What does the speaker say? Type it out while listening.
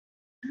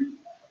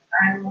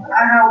and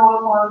I have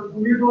worked on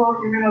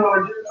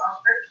neuroimmunology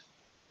aspects.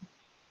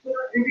 So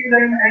it is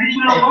an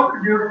additional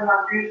work during my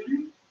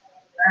PhD.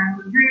 And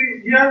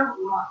we here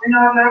in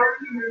our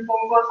laboratory we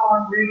focus on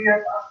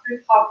various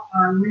aspects of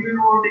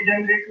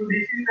neurodegenerative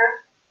diseases,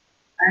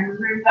 and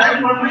we try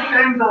to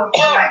understand the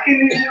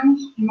mechanisms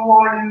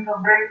involved in the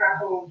brain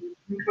pathology,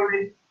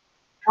 including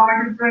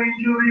traumatic brain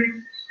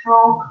injuries,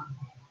 stroke,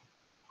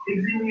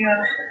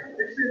 eczema,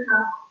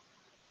 etc.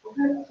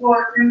 Okay, so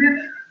in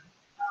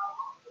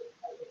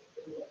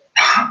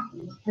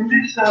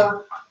this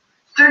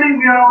study,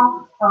 we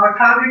are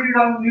targeted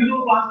on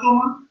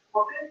neuroblastoma.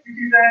 Okay, it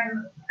is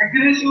an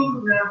aggressive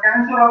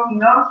cancer of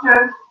nerve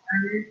cells,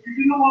 and it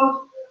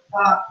involves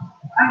uh,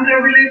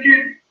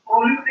 unregulated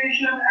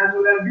proliferation as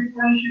well as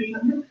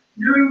differentiation.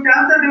 During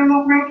cancer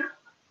development,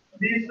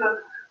 these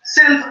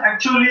cells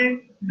actually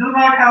do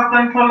not have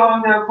control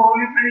on their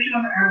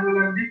proliferation as well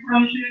as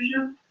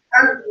differentiation.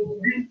 And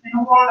this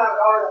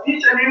involve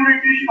each and every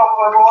tissue of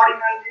our body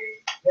and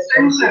the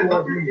stem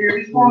cell is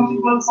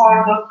responsible for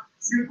the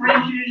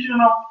differentiation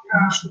of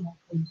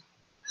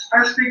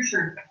specific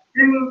cells.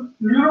 In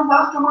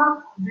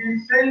neuroblastoma, the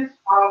cells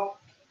of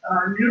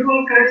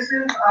neural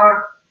crystals are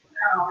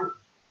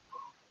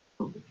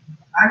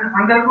and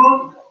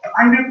undergo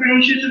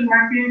undifferentiation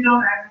mechanism,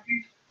 and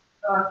its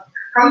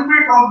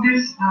culprit of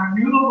this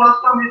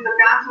neuroblastoma is the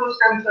cancer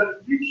stem cell,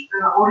 which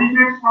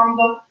originates from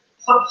the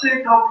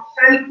subset of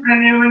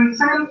self-renewing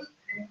cells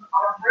in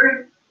our brain,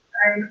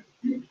 and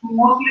it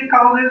mostly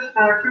causes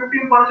 15%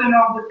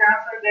 of the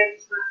cancer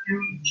deaths in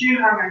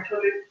children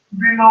actually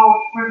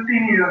below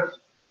 15 years.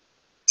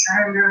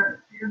 And the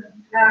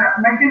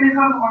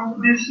mechanism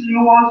of this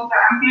involves the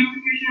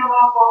amplification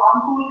of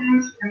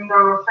oncogenes in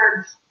the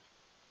cells.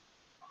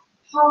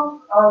 So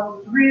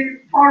we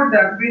thought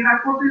that we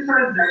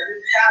hypothesized that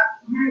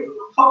we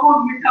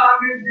suppose we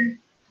target the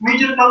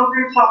major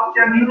culprits of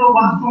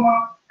neuroblastoma,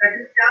 that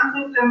is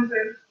cancer stem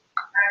cells,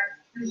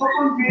 and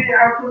suppose we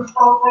have to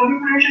stop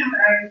proliferation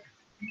and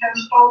we can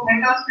stop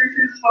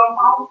metastasis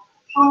somehow.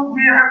 So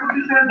we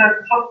hypothesized that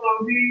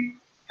we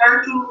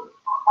try to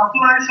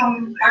apply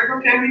some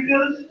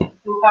phytochemicals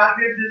to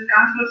target this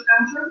cancer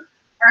stem cell,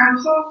 and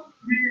so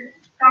we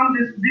come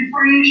this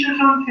differentiation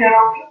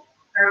therapy,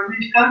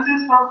 which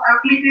consists of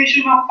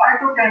application of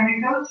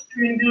phytochemicals to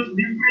induce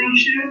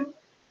differentiation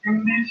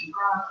in these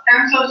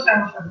cancer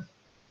stem cells.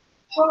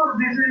 So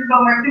this is the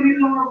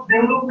mechanism of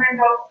development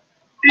of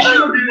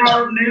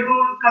tissue-derived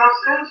neural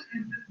crystals.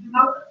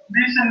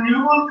 These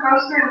neural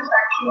crystals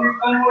actually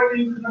convert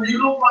into the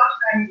neuroblast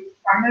and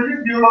finally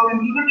develop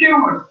into the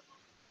tumors.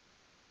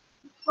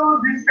 So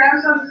these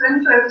cancer stem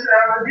cells,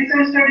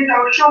 recent studies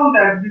have shown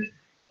that these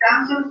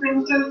cancer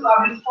stem cells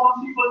are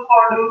responsible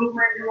for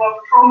development of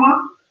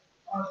trauma,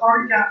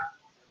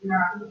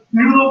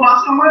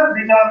 neuroblastoma.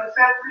 These are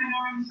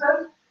self-renewing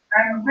cells,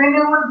 and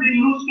whenever they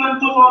lose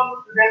control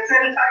of their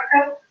cell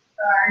cycle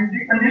and the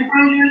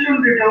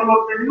differentiation, they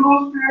develop the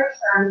neurospheres,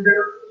 and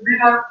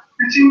these are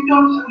the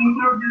symptoms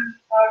include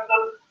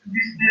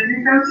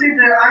you can see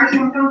the eye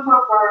symptoms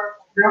of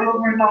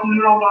development of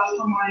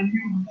neuroblastoma in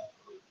humans.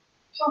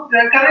 So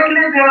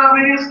currently there are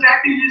various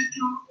strategies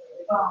to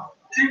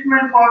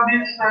treatment for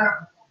this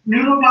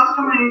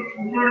neuroblastoma,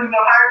 including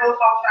the high dose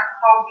of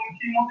cytotoxic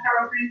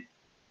chemotherapy,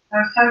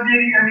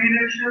 surgery, and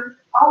radiation.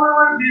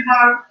 However, these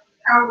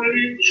have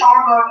very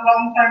short or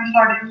long time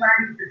study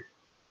side effects.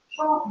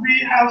 So we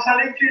have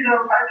selected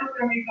a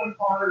phytochemical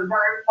called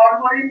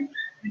berberine,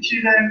 which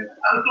is an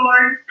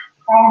alkaloid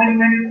found in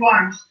many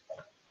plants,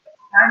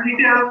 and it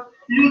is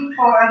used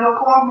as a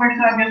form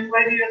medicine against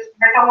various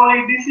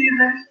metabolic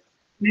diseases,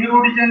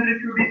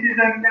 neurodegenerative disease,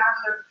 and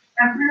cancer.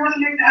 And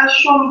previously it has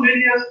shown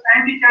various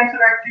anti-cancer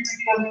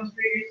activity against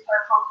various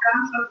types of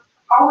cancer.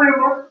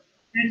 However,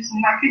 its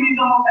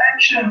mechanism of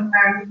action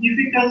and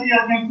efficacy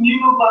against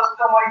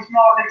neuroblastoma is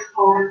not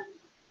explored.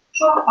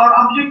 So our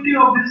objective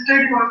of this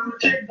study was to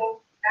check the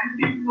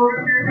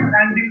anti-proliferative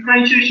and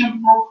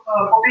differentiation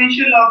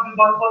potential of the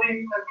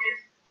berberine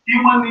against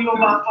human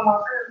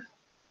neuroblastoma cells.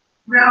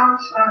 We have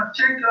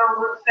checked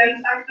our cell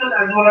cycle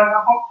as well as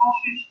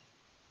apoptosis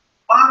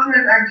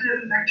pathways,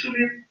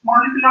 actually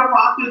molecular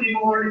pathways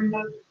involved in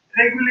the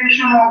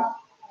regulation of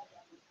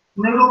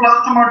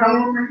neuroblastoma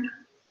development.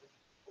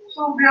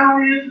 So we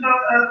have used the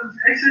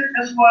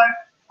XHSY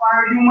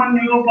for human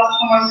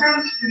neuroblastoma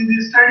cells in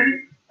this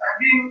study.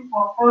 Again,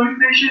 for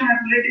proliferation and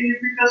plating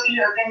efficacy,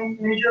 again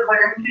measured by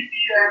MTT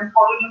and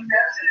collagen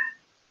acid.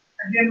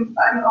 Again,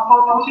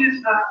 apoptosis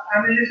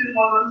analysis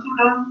was also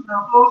done.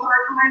 Flow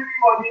cytometry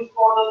was used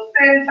for the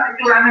cell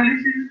cycle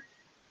analysis,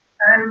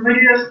 and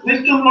various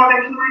Western blot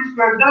experiments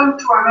were done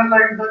to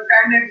analyze the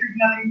kinase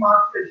signaling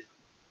pathways.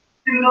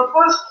 In the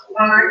first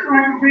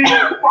experiment, we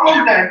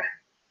found that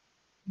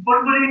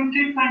berberine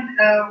treatment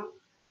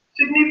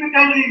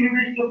significantly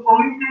inhibits the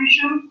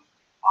proliferation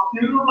of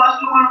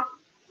neuroblastoma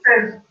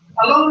cells.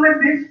 Along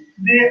with this,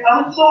 they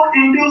also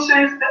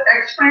induces the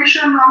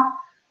expression of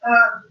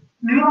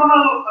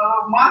neuronal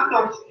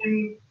markers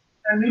in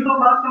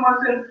neuroblastoma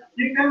cells.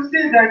 You can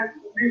see that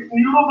the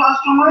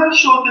neuroblastoma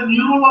shows the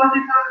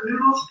neurological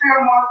neurosphere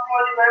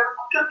morphology where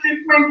after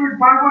treatment with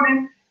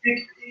berberine, it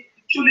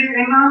actually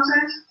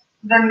enhances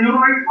the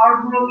neuroid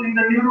outgrowth in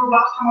the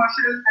neuroblastoma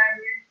cells and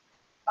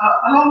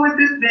along with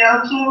this, they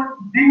also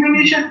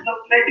diminishes the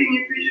plating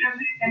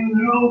efficiency in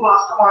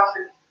neuroblastoma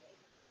cells.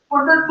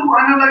 Further, to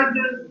analyze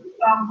the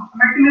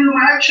mechanism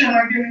of action,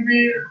 again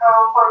we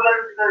further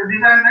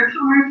design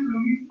experiments.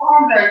 We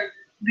found that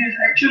this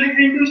actually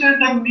induces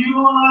the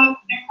neuronal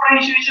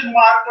differentiation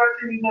markers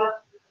in the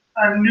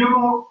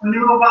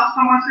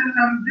neuroblastoma cells,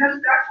 and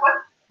that's what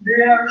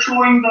they are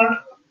showing the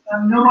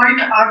neuroid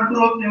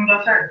outgrowth in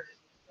the cells.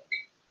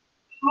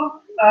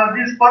 So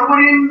this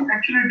berberine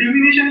actually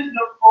diminishes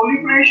the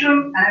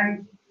proliferation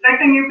and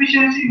plating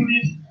efficiency in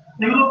these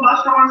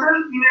neuroblastoma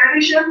cells. In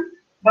addition,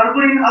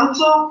 berberine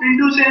also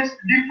induces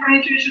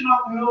differentiation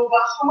of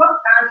neuroblastoma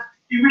as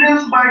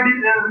evidenced by the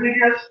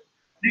various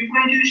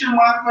differentiation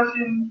markers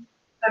in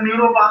the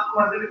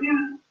neuroblastoma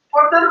cell.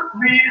 Further,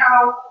 we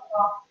have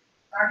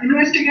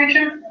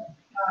investigation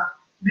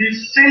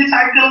this cell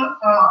cycle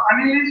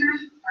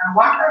analysis and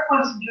what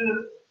happens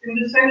in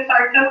the cell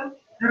cycle.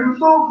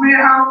 So we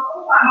have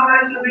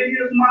analyzed the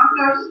various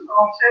markers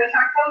of cell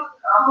cycle.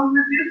 Along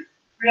with this,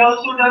 we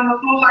also done a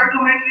flow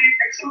cytometry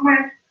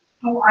experiment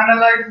to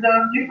analyze the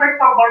effect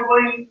of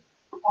berberine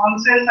on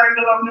cell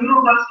cycle of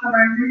neuroblastoma,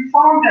 and we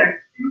found that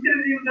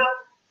increase in the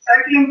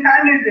cycling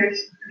kinetics,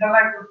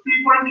 like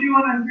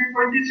P21 and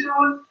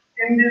P27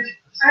 in these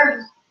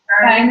cells.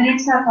 5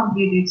 minutes are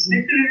completed.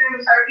 Decrease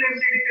in cycling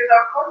CDK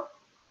occur.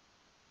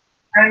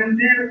 And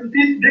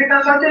this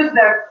data suggests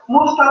that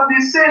most of the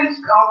cells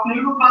of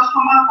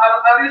neuroblastoma are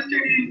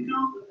arrested into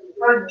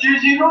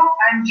G0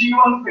 and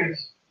G1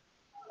 phase.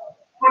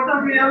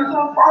 Further, we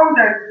also found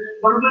that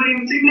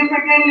berberine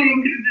significantly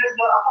increases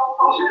the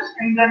apoptosis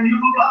in the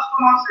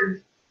neuroblastoma cells.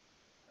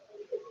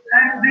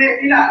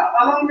 And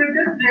along with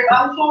this, they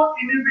also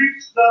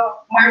inhibits the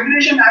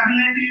migration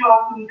ability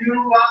of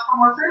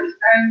neuroblastoma cells.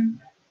 And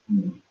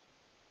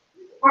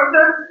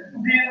further,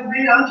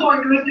 we also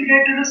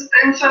investigated the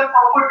stem cell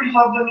properties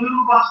of the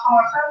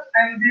neuroblastoma cells,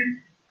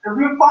 and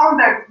we found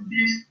that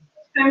these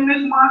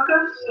stemless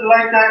markers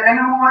like the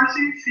NMORC,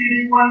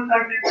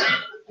 CD133,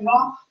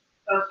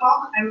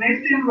 SOX, and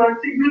nestin were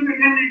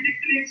significantly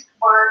decreased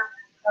by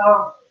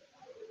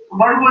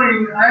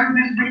berberine, and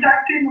this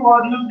beta-actin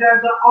was used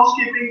as a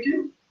housekeeping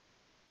gene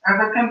as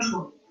a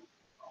control.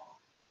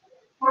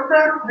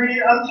 Further,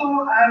 we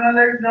also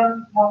analyzed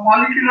the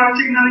molecular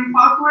signaling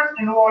pathways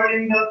involved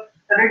in the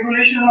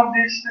regulation of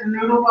these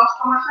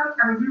neuroblastoma cells,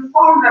 and we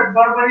found that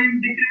berberine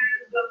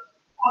decreases the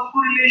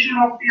phosphorylation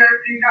of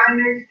PI3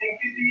 kinase,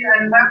 AKT,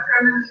 and MAP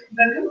kinase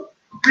signaling,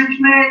 which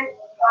may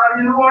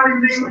involve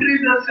in the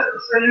increase the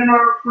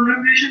cellular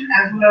proliferation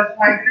as well as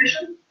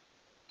migration.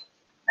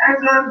 As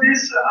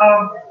this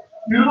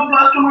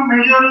neuroblastoma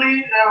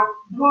majorly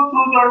go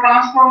through the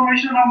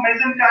transformation of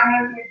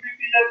mesenchymal to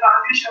epithelial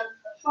transition.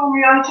 So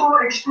we also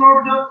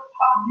explored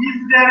is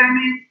there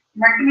any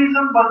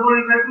mechanism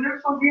berberine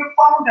regulates. So we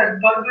found that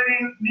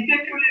berberine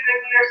negatively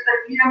regulates the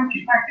EMT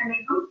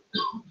mechanism.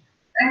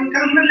 In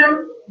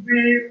conclusion,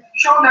 we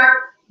show that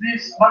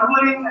this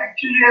berberine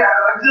actually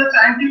exerts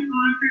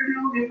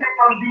anti-proliferative effect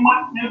on human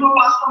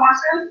neuroblastoma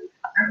cells,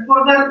 and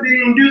further they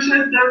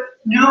induces the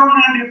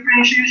neuronal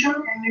differentiation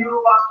in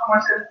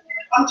neuroblastoma cells.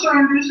 It also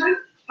induces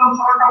some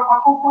sort of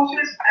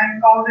apoptosis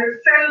and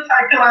causes cell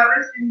cycle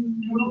arrest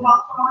in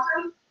neuroblastoma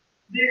cells.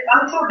 They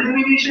also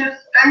diminishes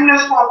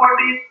timeless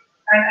property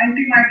and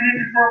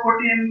anti-migratory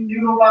property in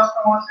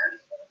neuroblastoma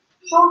cells.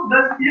 So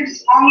thus it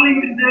strongly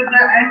indicates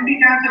the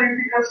anti-cancer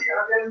efficacy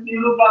against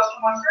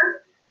neuroblastoma cells,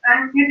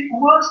 and it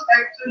works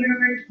actually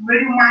with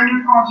very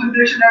minute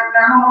concentration and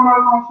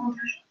nanomolar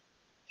concentration.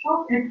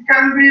 So it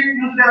can be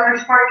used as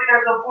exploited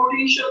as a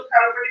potential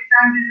therapeutic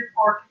candidate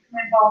for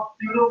treatment of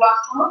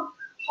neuroblastoma.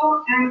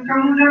 So in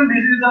conclusion,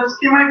 this is a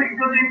schematic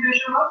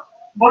presentation of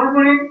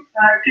berberine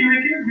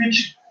activity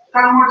which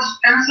converts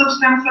cancer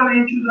stem cell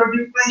into the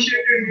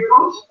differentiated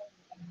neurons.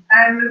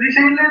 And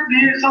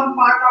recently, some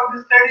part of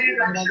the study is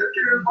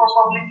accepted for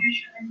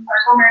publication in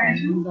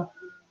Psychomedicine.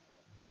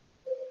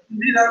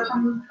 These are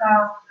some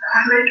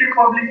highlighted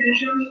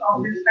publications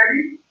of this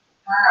study.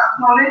 I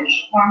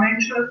acknowledge my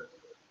mentor,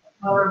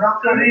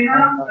 Dr.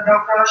 Reena,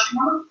 Dr.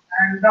 Ashima,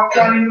 and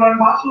Dr. Anilvan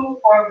Basu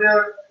for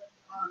their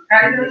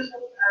guidance.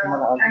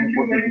 Thank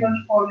you very much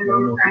for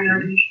your kind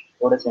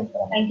attention.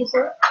 Thank you,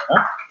 sir.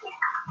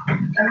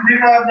 And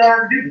these are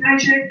the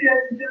differentiated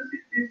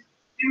agencies.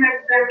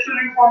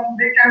 Actually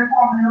they can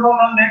form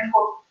neuronal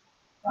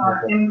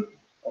network in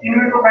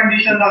vitro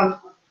conditions also.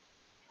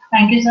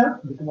 Thank you, sir.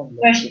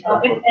 Question,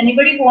 if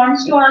anybody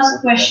wants to ask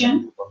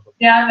question,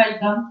 they are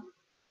welcome.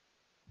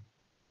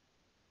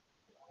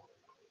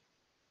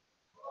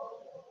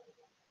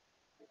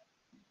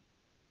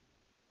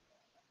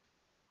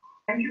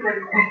 Thank you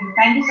very much.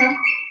 Thank you, sir.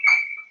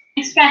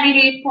 Next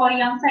candidate for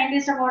Young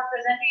Scientist Award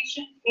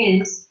presentation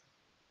is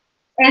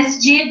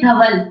S.J.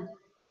 Dhaval.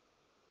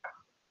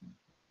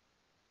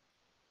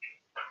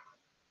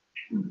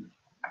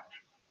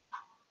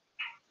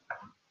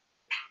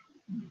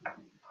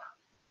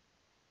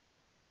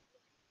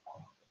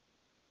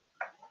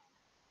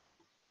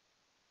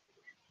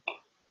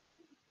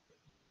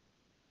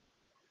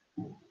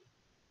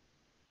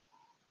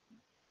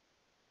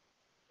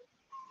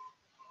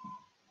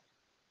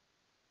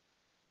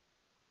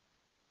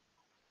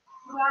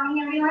 Good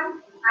morning, everyone.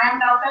 I am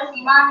Dr.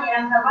 Seema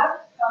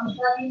Neramsabar from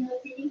Shivaji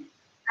University.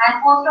 I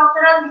am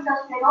postdoctoral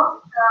research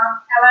fellow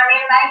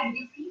awarded by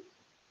UGC.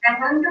 I am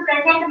going to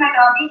present my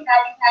topic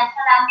that is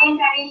National Ambient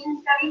Radiation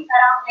Studies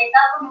around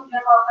Letapur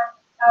Nuclear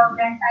Power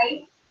Plant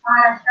Site,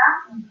 Maharashtra.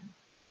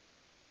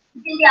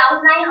 This is the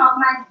outline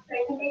of my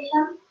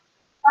presentation.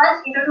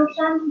 First,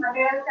 introduction,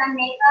 materials and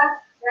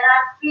methods. There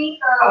are three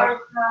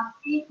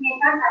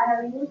methods I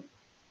have used.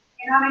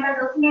 Environmental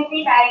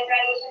dosimetry, direct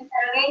radiation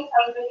survey,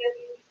 soil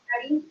radioactivity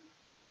study,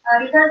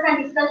 results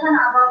and discussion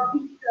about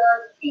these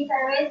three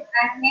surveys,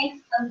 and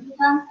next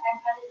conclusions and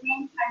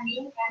management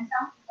funding and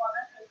some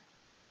important results.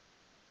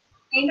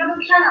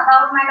 Introduction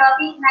about my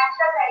topic,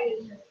 natural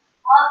radiation.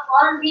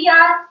 All we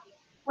are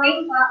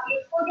going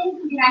exposing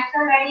to the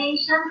natural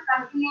radiation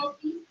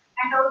continuously,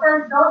 and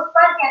total dose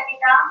per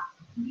capita,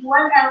 the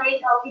world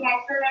average of the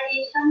natural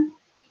radiation,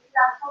 it is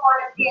also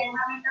called as the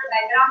environmental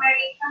background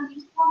radiation,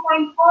 is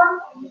 2.4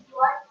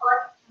 millijoule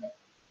per year.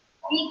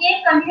 We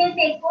get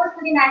continuously exposed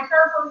to the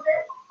natural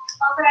sources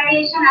of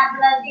radiation as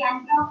well as the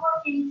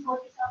anthropogenic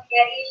sources of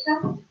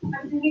radiation,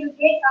 but we will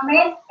get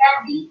amazed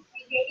that we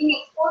getting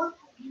exposed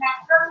to the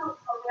natural source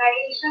of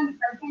radiation,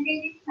 the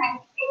percentage is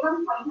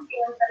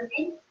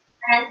 97.7%,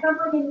 and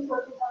anthropogenic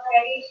sources of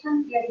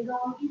radiation, there is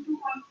only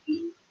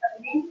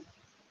 2.3%.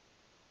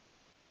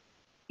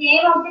 The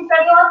aim of this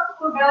study was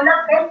to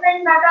develop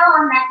baseline data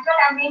on natural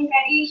ambient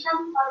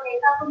radiation for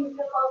Letapur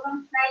nuclear power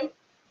plant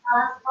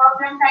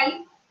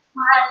site,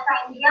 Maharashtra,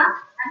 India,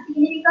 and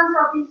significance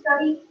of this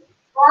study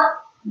was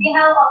we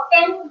have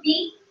obtained the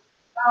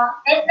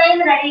baseline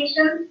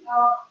radiation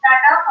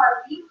data for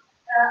the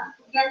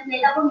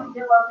Letapur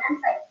nuclear power plant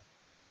site.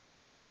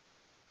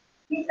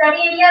 The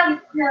study area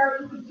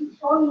which is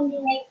shown in the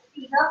next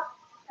figure,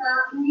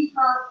 in the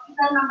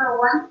figure number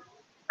 1.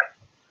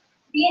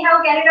 We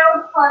have carried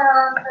out for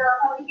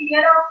the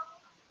period of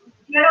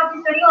the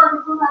study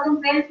was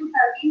 2012 to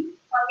 13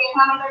 for the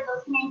environmental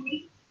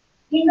dosimetry.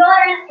 Indoor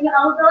and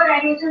outdoor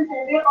radiation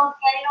survey was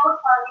carried out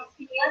for this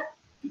period.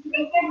 The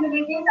selected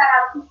villages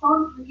are also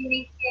shown in the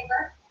next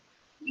table.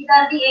 These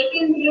are the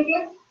 18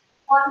 villages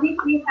for which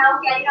we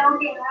have carried out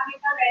the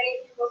environmental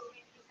radiation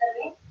dosimetry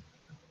survey.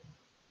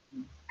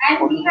 And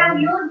we have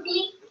used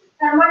the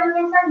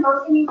thermoluminescent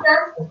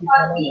dosimeters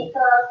for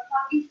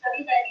this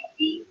study, that is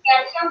the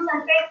calcium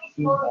sulfate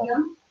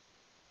dysprosium.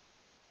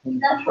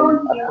 These are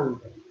shown here.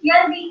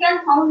 Here we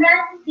can found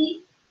that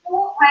the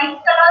two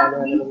white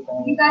color beads,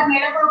 these are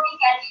made up of the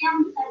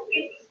calcium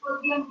sulfate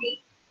dysprosium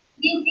beads.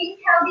 These beads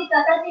have the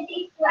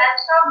capacity to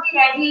absorb the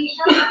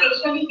radiation,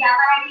 especially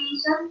gamma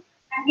radiation,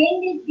 and when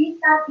these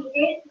beads are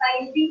heated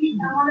by using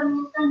the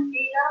thermoluminescent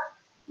laser,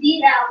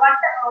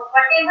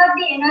 whatever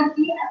the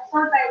energy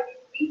absorbed by this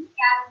bead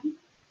can be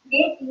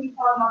made in the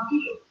form of the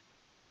ray.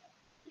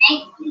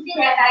 Next is the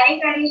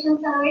direct radiation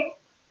survey.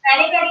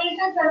 Direct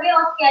radiation survey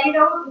was carried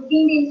out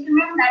using the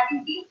instrument that is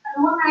the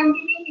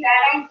thermoscientific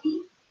radar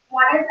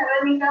model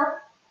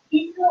surveymeter.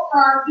 This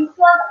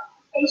was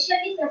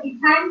specially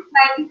designed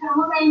by the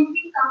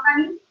thermoscientific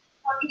company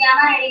for the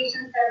gamma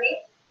radiation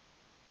survey.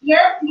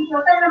 Here, the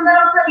total number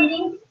of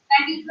readings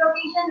at each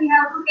location, we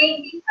have to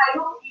take these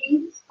 5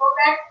 readings so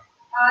that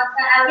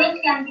the average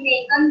can be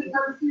taken,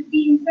 because this is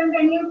the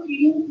instantaneous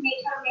reading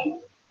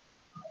measurement,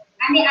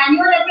 and the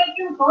annual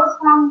effective dose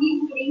from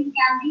these readings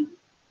can be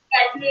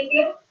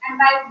calculated, and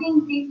by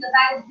seeing this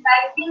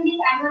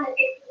annual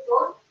effective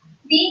dose,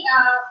 the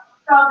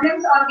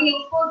problems or the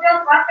exposure,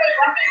 what type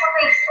of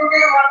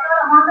exposure, what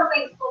amount of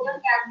exposure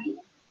can be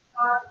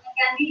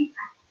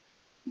defined.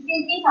 This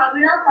is the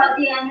formula for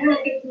the annual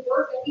effective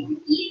dose. That is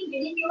E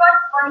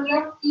millikilowatts per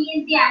year. E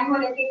is the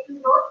annual effective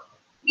dose.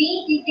 V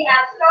is the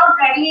absorbed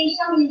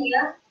radiation in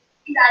years.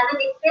 Is always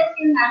expressed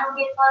in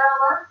nanograde per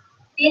hour.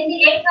 Then the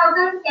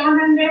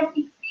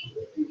 8760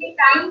 is the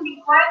time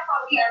required for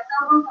the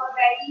absorption of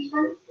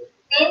radiation.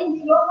 Then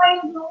 0.2 is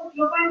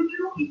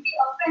the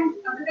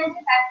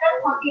occupancy factor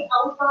for the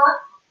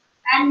outdoor.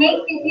 And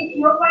next is the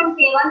 0.7.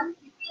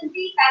 This is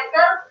the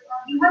factor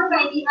given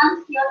by the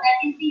UNSCEAR, that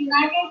is the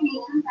United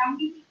Nations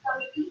Scientific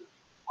Committee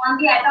on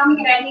the Atomic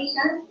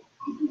Radiation.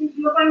 This is the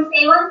 0.7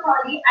 for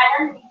the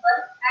adult people.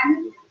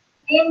 And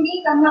then the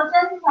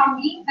conversion from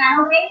the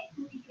nanograde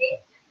to the grade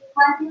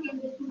equals to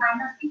 10⁻⁶.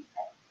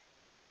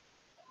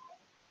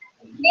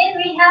 Then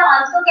we have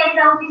also carried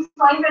out the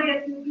soil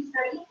radioactivity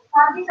study.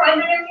 For the soil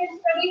radioactivity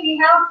study, we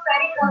have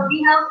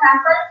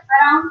sampled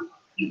around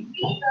 50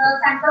 soil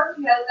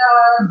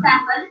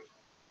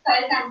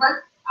samples.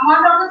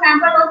 Amount of the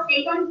sample was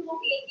taken 2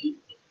 kg.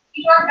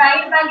 It was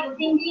dried by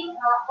using the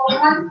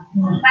oven,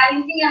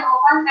 an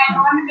oven at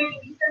 100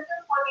 degrees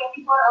Celsius for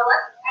 24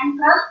 hours, and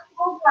crushed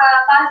to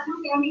pass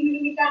through 70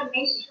 millimeter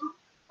mesh tube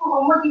to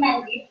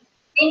homogenize it.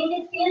 Then it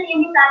is filled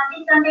in the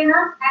plastic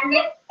container and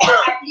left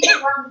at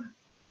least 1 month.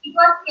 It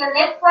was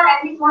left for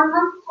at least 1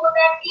 month so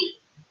that the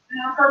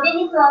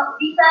progenies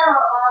which are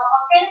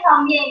obtained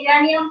from the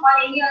uranium or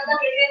any other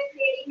radioactive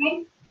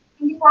element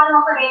in the form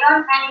of a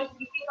radon and its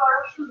liquid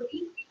product should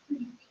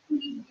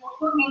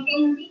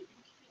maintain the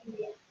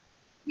equilibrium.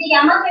 The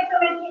gamma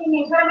spectrometry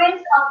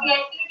measurements of the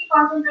activity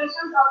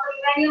concentrations of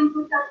uranium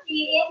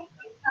 230A,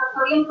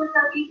 sodium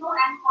 232,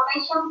 and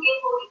potassium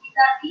A4. These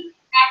are the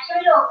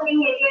naturally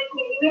occurring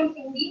elements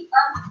in the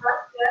Earth's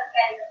crust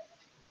carrier.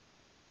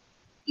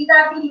 These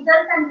are the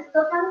results and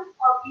discussions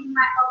of the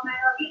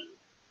Maharashtra.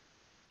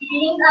 The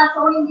readings are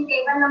shown in the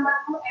table number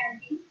 2 and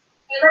 3.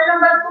 Table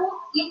number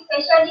 2 is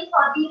specially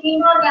for the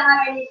indoor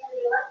gamma radiation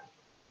level.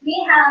 We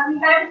had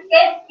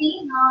kept the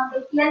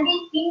clearly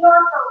indoor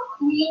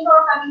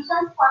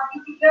conditions for the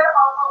period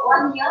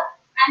of 1 year,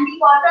 and the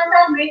quarters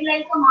are made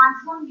like a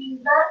monsoon,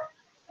 winter,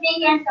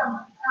 spring, and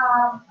summer.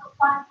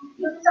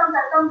 Due to some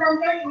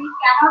circumstances, we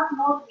cannot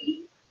note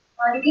the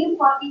reading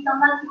for the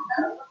summer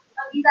season.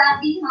 These are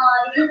the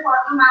reading for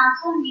the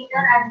monsoon,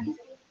 winter, and the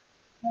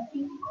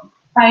spring.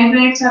 5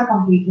 minutes are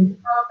completed.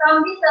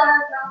 From this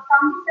table,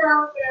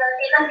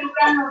 we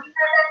can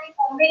notify that the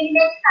Bombay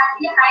village has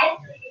the highest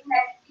reading,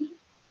 that is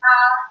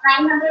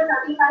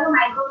 935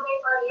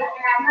 micrograde per year,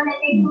 and annual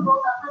effective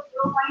dose of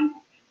 0.52.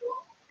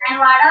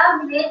 And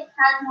Wada village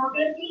has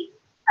noted the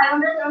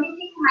 576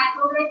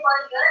 micrograde per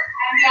year,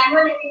 and the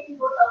annual effective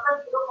dose of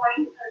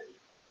 0.30.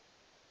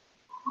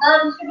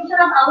 The distribution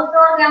of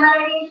outdoor gamma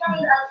radiation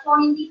is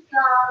shown in the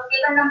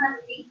table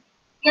number 3.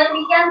 Here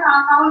we can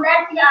found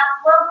that the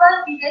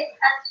Akbarpur village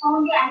has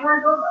shown the annual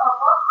dose of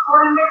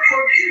 440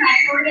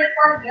 micrograde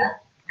per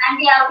year, and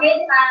the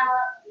average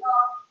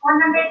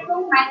 102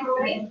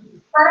 micrograde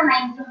per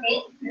 90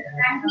 days,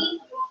 and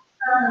the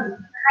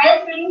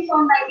highest reading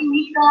shown by the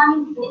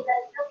Mid-Ravani village,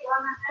 that is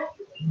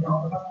 752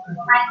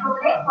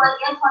 micrograde per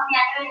year for the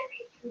annual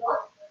effective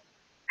dose,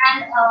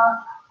 and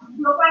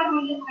 0.11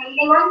 milligrade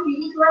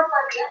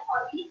per year for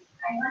the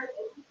annual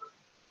effective dose.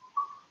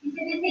 This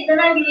is the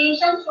seasonal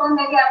variation shown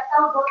by the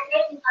upside growth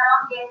rate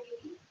around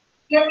JNPT.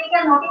 Here we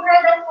can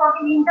notify that for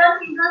the winter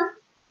season,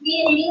 the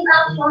readings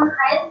are shown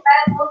highest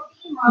by both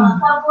the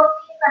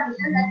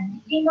conditions, that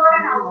is indoor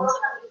and outdoor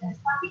conditions.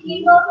 For the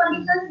indoor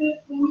conditions in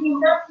the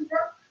winter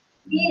season,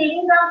 the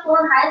readings are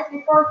shown highest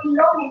because the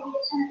low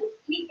ventilation rate.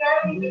 If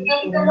there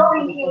is a low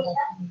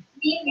ventilation,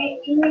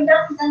 in winter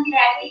season the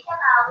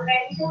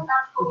radiations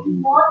are showing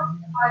more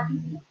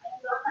in the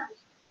indoor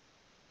conditions.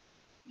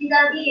 These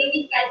are the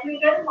ages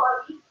calculated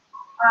for the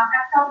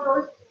absorbed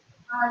dose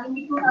in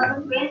the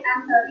 2012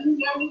 and 13.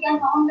 Here we can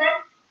found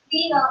that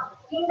the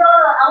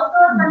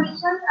outdoor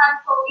conditions are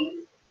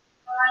showing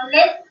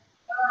less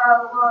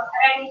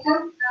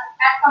radiation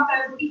as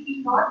compared to the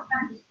indoor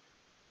conditions.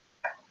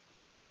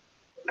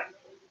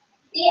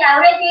 The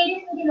average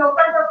ages to the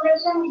local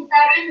population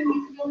residing in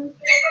these villages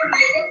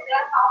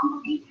were found to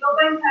be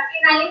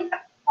 0.39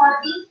 for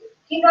the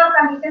indoor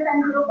conditions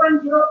and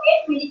 0.08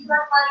 milligrade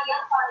per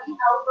year for the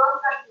outdoor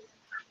conditions.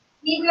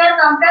 These were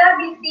compared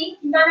with the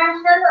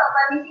international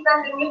permissible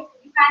limits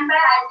defined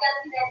by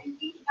ICRC, that is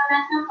the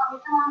International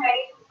Commission on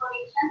Radiation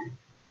Protection,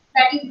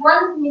 that is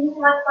 1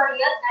 milligrade per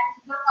year, and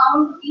these were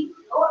found to be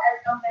low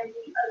as compared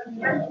to the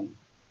permissible limits.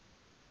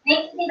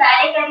 Next, the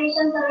direct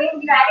radiation survey.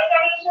 The direct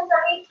radiation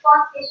survey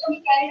was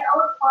specially carried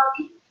out for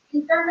the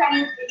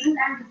instantaneous readings,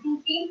 and this is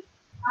the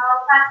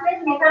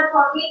fastest method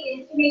for the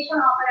estimation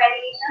of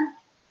radiation.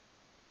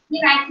 The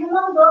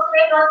maximum dose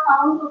rate was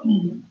found to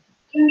be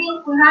in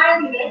the Punara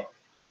village.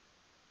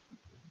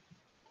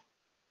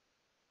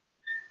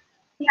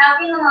 We have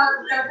been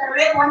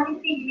surveyed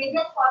 150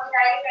 villages for the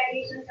direct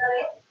radiation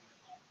survey.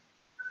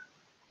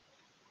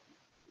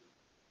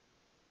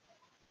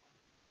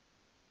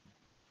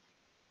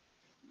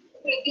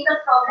 Technical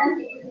problems,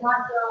 it is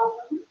not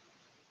open.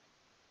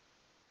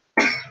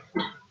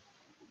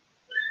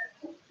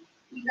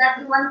 These are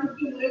the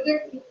 150 villages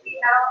which we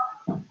have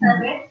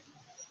surveyed.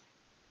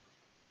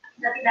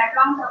 These are the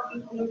backgrounds of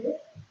these villages.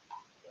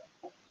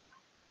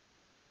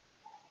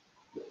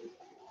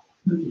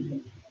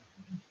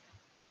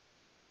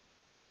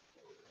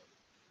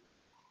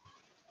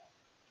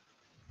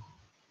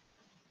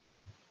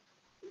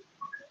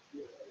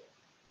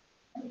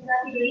 These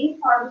are the readings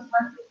for this 150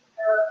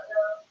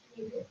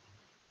 villages.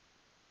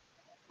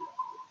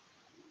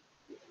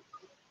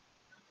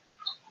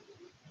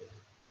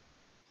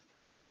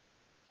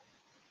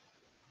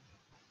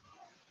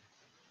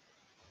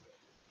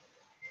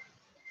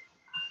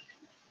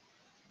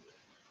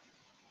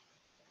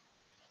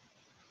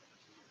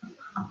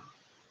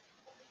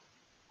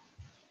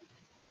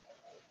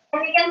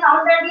 We can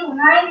count that the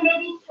Unai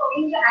village is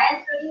showing the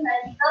highest reading,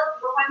 that is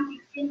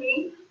 0.16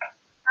 reading.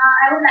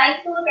 I would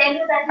like to tell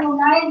you that the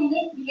Unai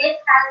village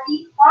has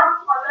the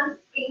hot water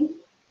springs,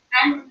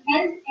 and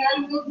hence here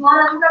the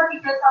geological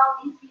features of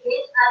this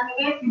village are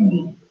needed to be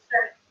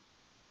studied.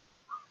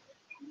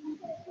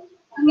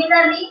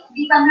 Similarly,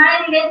 the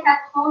Kanya village has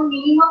shown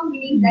minimum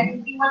reading, that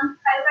is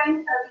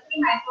 5.33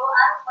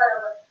 microhours per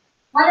hour.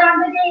 1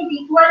 ampere is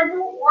equal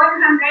to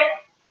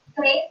 100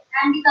 gray,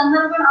 and the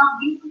conversion of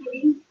these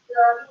readings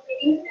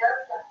is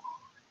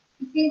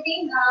this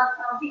is the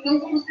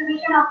frequency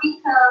distribution of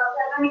this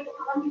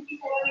 150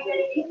 centimeter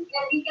readings.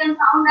 Here we can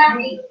found that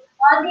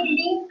all the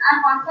readings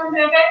are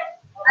concentrated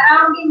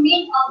around the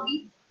mid of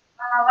the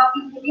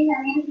reading,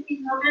 and hence it is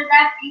noted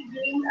that these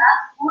readings are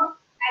good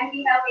and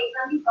we have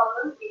taken the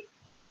proper space.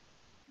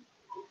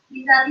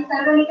 These are the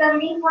survey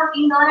readings for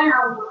indoor and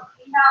outdoor.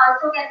 We have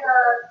also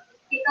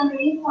taken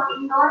readings for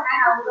indoor and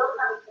outdoor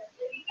conditions.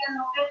 So we can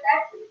notice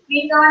that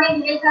Vidya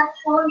village has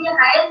shown the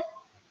highest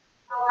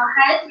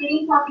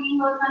reading for the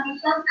indoor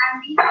conditions, and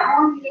the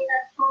Amon village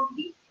has shown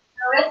the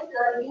lowest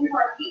reading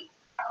for the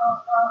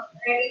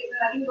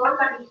indoor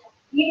conditions.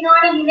 Vidya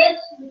village,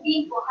 the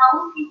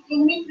house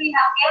in which we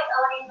have kept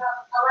our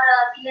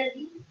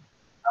TLD.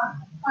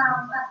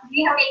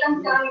 We have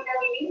taken 7-meter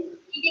reading.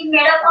 It is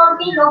made up of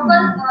the local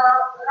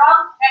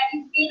rock, that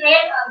is the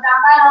red Ganga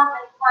rock,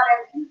 that is called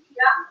as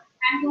Sira,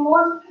 and the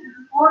most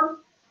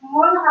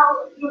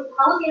house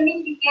in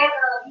which we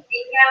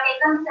have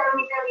taken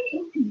 7-meter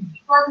reading.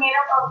 It was made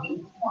up of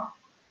the stone.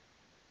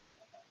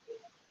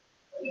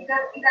 These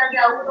are the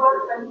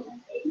outdoor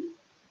conditions.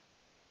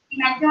 The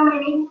maximum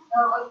reading is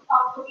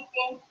found to be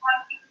 10.60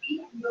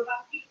 and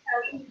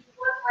 0.613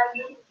 per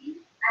year is the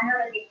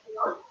annual elevation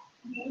load.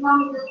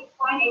 Minimum is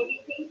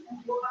 6.86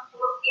 and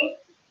 0.08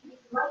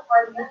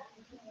 per year.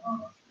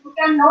 You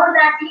can note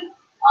that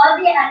all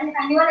the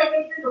annual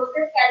effective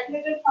doses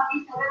calculated for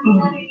the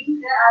 7-meter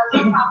readings were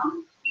also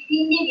found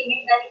within the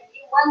limit, that is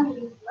the 1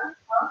 milliliter.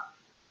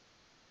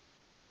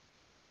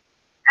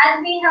 As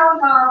we have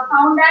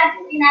found that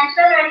the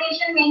natural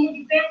radiation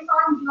mainly depends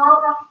on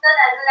geographical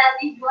as well as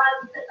the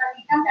geological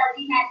conditions, as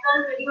the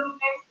natural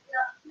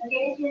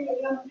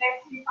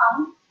radionuclides we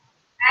found.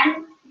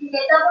 And the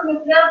data for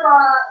nuclear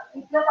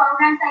power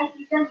plant site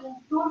region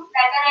includes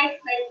laterites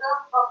like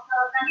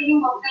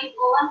containing bauxite,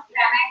 ovens,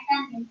 granite,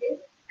 and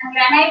minerals. And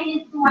granite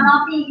is one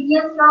of the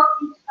igneous rocks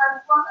which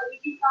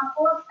is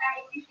composed and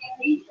it is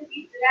enriched with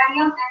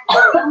uranium and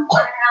thorium,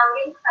 and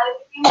average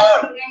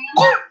 5% uranium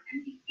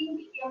and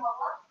 16 ppm of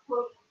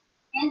thorium.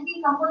 Hence, the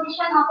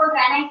composition of a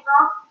granite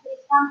rock is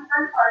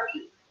responsible for the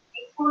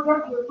exposure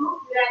due to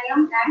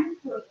uranium and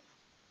thorium.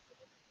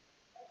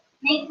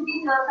 Next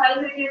is soil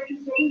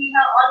radiation study. We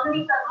have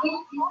already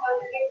published this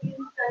soil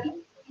radiation study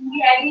in the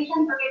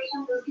Radiation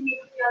Protection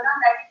Dosimetry journal,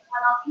 that is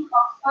one of the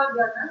Oxford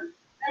journals,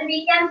 where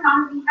we have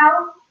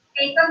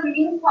taken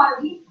readings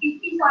for the 50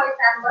 soil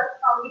samples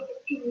from the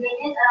 50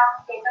 villages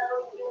around the state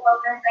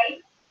of the site.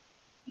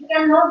 You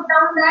can note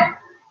down that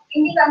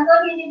in the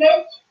Kantori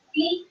village,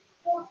 the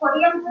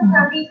sodium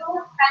 232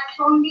 has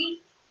shown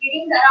the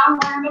readings around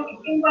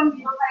 115.05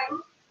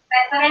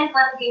 becquerel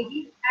per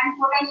kg, and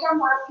potassium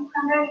for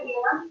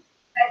 611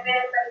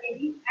 becquerel per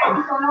kg, and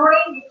the Sonore,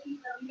 which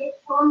is the village,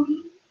 shown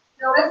the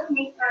lowest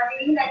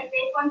reading, that is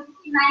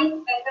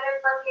 8.69 becquerel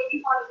per kg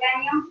for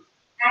uranium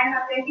and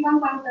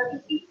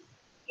 21.36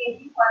 kg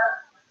for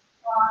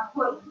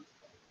thorium.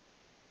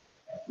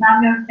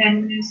 Ma'am, your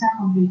 10 minutes are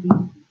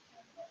completing.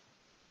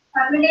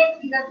 Formulate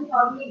figure to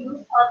probably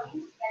use for the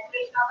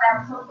calculation of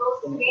absolute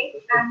dose rate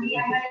and the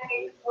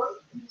annual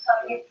dose in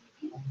soil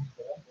activity.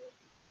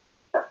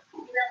 The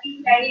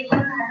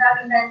radiation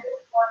hazard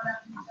indices for the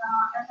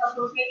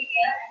associated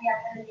air and the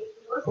annual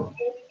dose.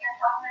 Here we can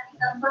found that the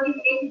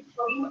controlling rate is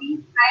showing the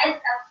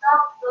highest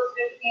absorbed dose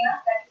rate in air,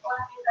 that is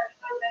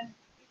 135.63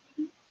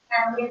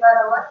 nanometer per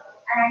hour,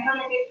 and annual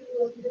effective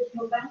dose is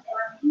 0.17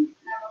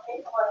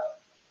 nanometer per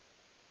hour.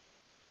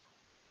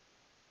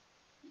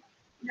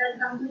 The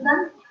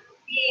conclusion: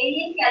 the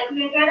area is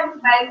calculated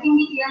by using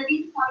the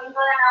TLDs for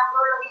indoor and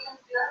outdoor locations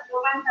here,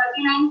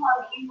 0.39 for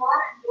the indoor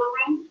and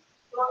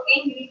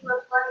 0.08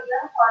 milliliters per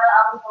year for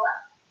outdoor.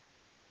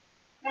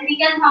 Then we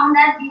can found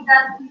that these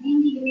are within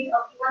the limit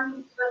of 1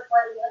 milliliter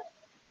per year.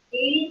 The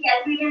area is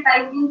calculated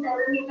by using 7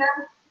 meters,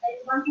 that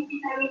is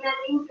 155 meter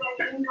rings for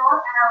indoor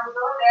and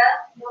outdoor, where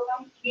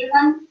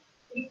 0.11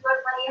 milliliter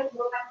per year,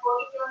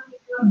 0.47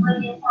 milliliter per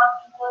year for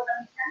indoor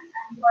conditions,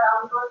 and for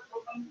outdoor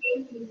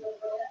 0.10 milliliter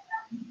per year.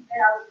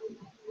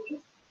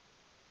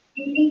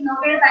 It is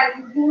noted by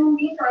using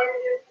the soil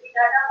radiation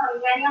data for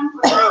uranium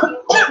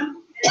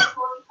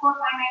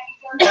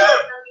 44.97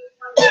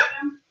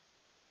 sodium,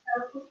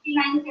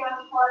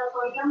 59.70 for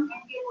sodium,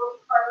 and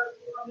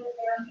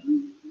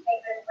 217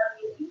 becquerel per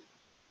kg.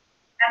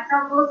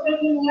 Absorbed dose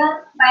rate in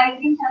year by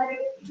using soil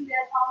radiation, we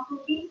are found to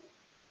be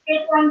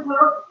 8.08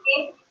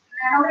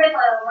 nanometer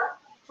per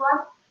hour, which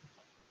was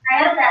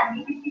higher than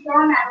the 57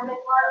 nanometer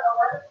per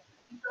hour,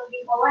 which was the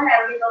overall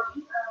average of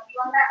the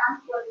given by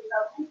unpure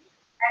results.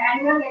 And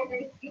annual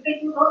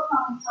effective dose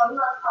from soil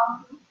was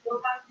found to be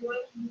 0.08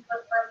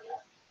 milliliters per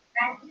year,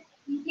 and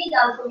it is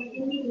also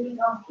within the limit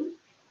of the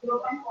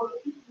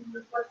 0.46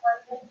 milliliters per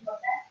year given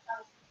that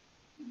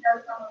it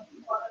does some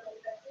important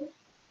effective.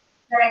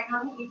 The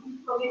economic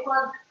project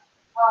was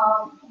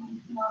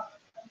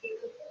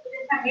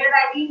funded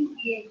by the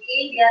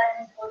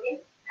ADRNS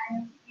project,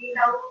 and we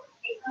have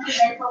taken the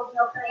help of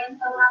Dr.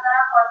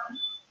 Vithalrao for the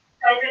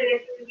soil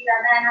radioactivity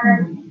data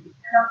analysis.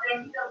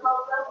 Dr.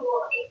 Vithalrao, who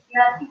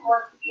XDRC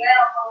was the chair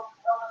of our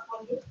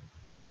project,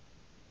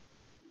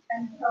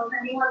 and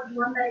funding was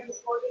given by this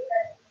project,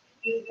 that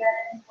is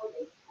ADRNS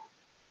project.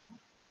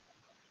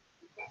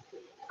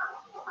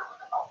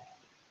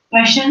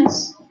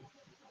 Questions?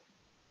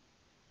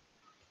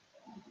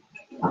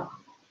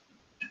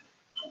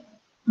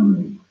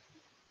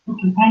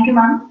 Okay, thank you,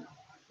 ma'am.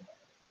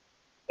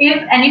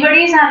 If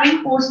anybody is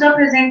having poster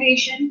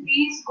presentation,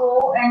 please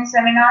go in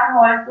seminar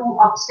hall to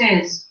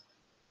upstairs.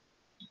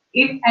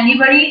 If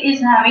anybody is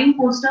having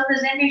poster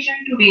presentation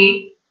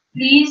today,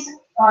 please,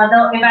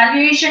 the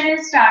evaluation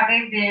is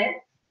started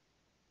there.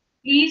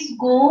 Please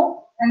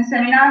go in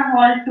seminar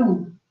hall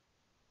 2.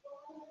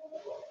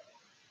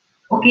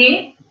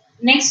 Okay.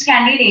 Next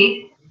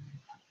candidate,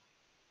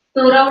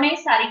 Toravne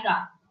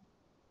Sarika.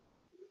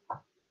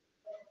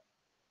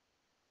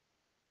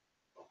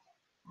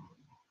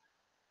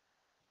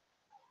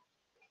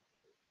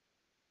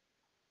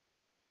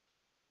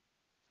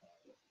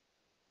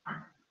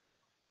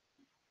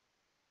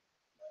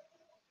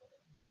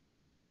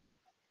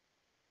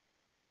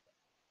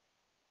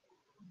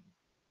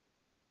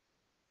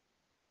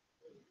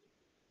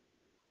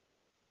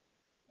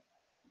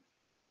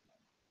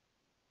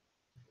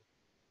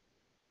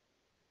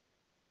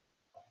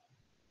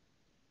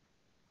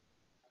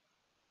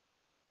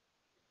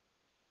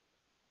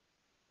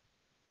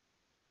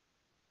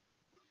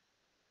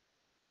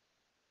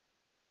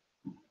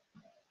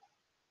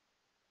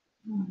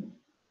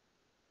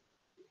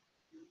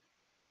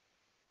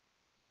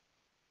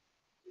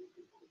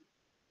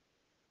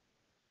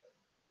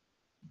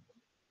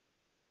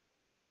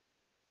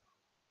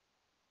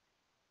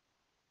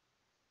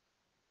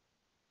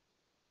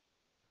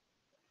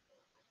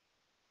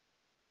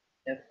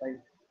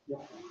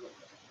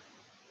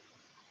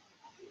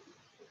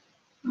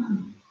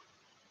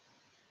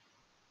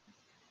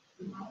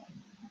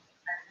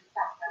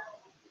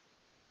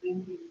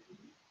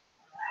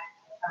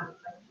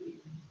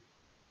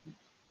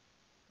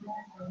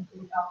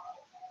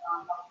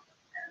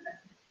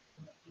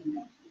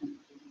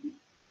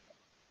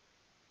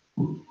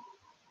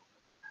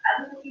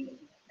 Allopathy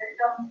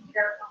systems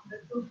here from the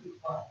two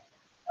people.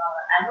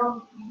 Allo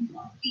means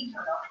each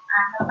other,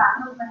 and the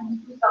partner means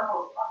to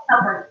support or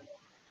support.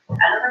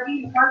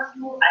 Allopathy refers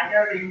to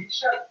either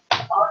beneficial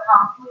or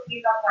harmful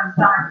effect of one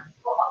plant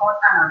to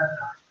about another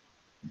plant.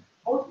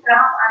 Both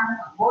crop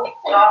and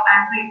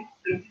weed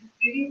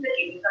produce the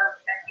chemicals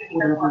and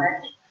chemical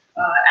products,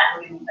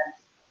 agrochemicals.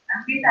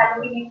 And these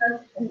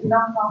agrochemicals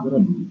come from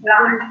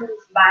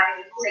plants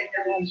by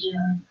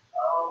segregation,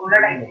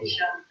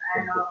 volatilization,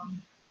 and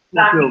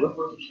plant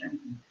decomposition.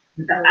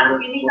 The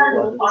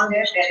alchemical on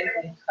their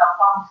derivatives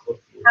compounds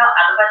have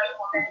allopathic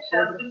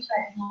potential which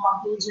has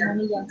alchemicals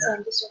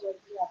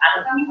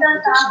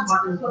are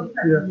water soluble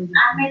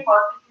and may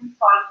persist in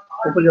soil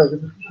or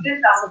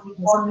uses for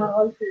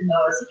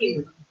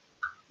skills.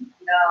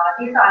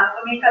 These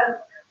alchemical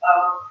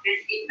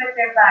is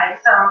affected by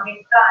surrounding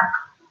plants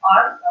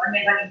or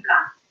neighboring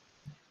plants.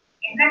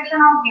 Interaction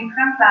of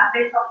different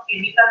classes of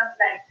chemicals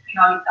like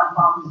phenolic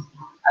compounds,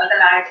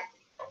 alkaloids,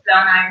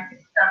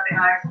 flavonoids,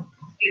 terpenoids,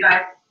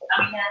 steroids,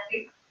 amino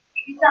acids.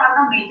 These are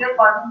the major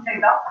causing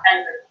side of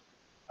alkali.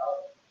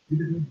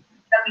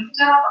 The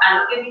mixture of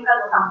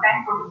allochemicals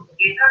sometimes produce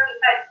greater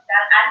effects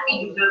than an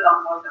individual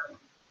compound.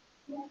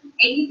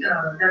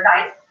 The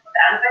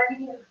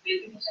allopathic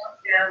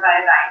definition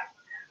by Rice,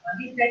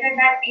 he stated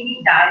that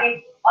any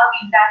direct or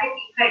indirect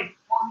effect,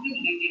 mostly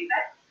negative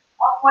effect,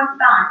 of one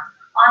plant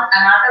on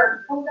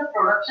another through the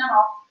production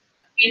of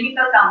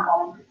chemical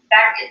compounds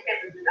that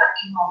escape into the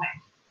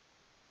environment.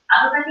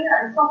 Allopathy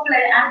also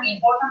play an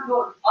important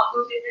role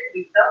associated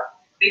with the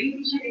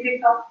beneficial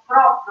effect of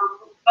crop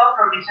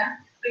rotation,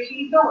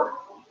 especially those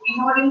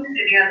involving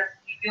cereals,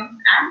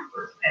 legumes, and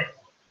food crops.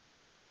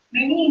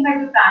 Many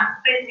invasive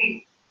plant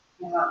species,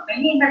 or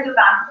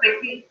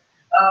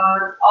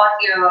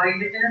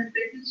indigenous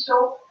species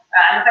show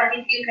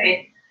allopathic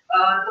effect.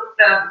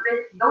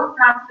 Those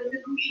plant species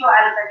who show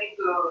allopathic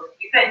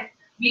effect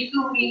need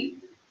to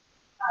be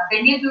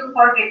they need to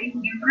for getting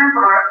different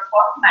products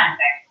for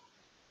mankind.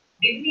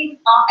 Decrease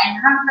or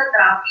enhance the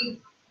crop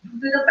is due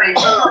to the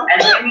presence of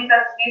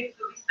alchemical needs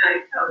to be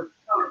studied.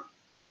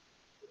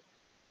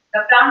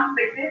 The plant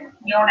species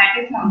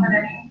Neonatis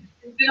montanari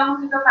belongs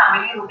to the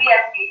family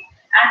Rubiaceae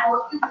and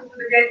mostly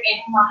distributed in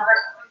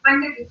Maharashtra,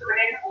 frequently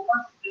distributed in open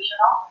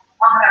situation of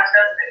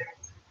Maharashtra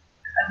state.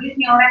 These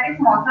Neonatis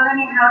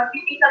montanari have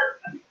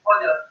typical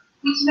odor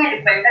which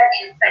may repel the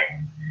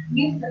insect.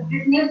 This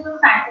needs to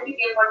scientific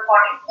effort for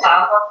its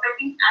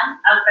prospecting and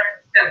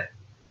olfactory study.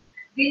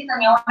 These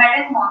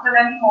neonatic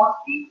montanari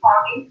mostly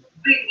found in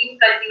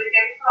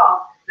cultivated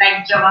crops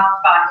like jawar,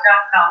 bajra,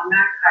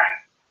 groundnut,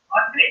 rice,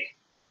 or grapes.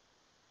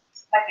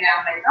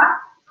 Material method,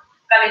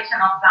 collection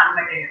of plant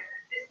material.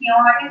 This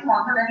neonatic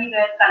montanari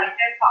were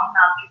collected from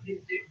Nashik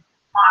district,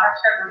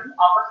 Maharashtra during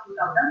August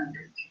 2016.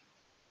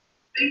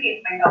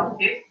 Pre-treatment of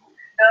seeds.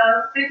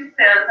 The seeds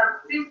were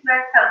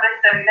suppressed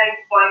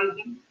sterilized by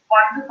using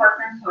 0.2%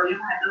 sodium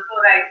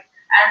hydrochloride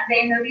and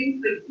then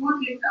rinsed with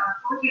 2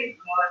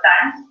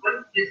 times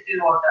with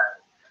distilled water.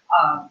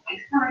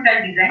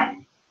 Experimental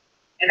design,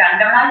 a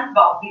randomized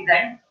box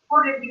design,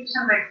 4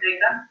 replication were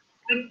taken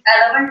with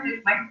 11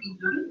 treatments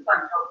including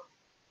control.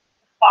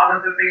 Powder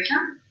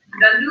preparation.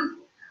 The leaves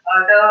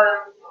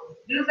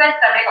were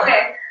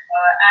collected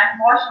and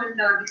washed with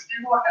the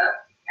distilled water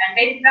and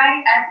then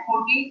dried at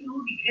 42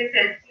 degrees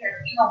Celsius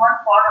in oven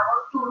for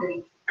about 2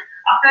 days.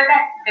 After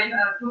that, then,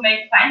 to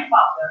make fine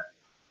powder,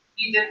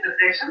 leach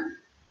preparation,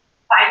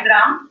 5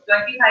 gram,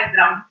 25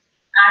 gram,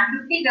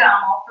 and 50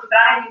 gram of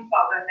dry leaf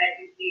powder, that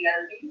is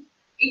DLP,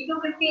 into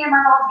 50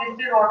 ml of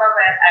distilled water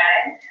were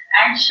added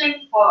and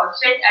shake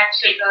and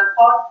shaker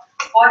for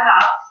 4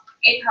 hours,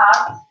 8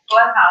 hours,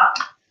 12 hours,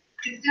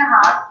 16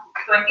 hours,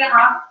 20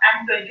 hours,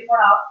 and 24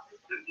 hours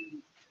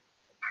respectively.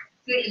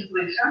 See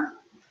equation.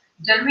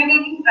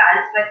 Germinating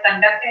trials were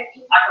conducted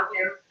in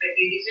autoclave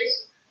petri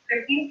dishes.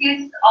 15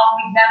 seeds of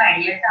Vidya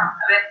radiata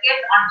were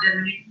kept on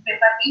germinating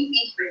paper in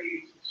each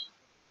petri dish.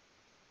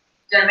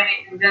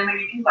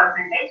 Germinating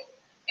percentage.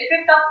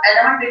 Effect of all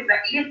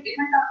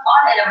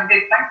element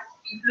treatments,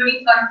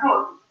 including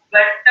control,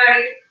 were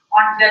studied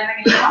on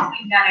germination of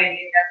Vidya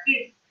radiata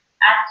seeds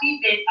at 3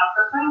 days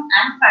after sowing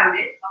and 5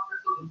 days after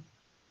sowing.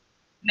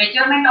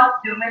 Measurement of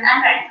lumen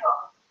and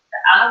radical. The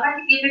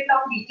allopathic effect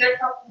of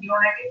features of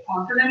neonatic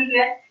consonant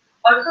were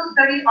also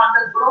studied on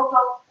the growth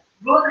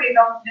rate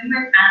of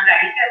lumen and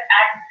radical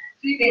at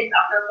 3 days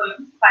after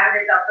sowing, 5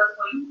 days after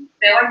sowing,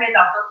 7 days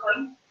after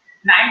sowing,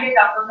 9 days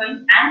after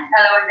sowing, and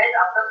 11 days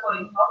after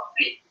sowing of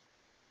seed.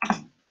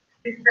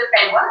 This is the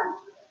table.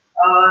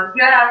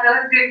 Here are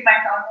the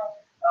treatments on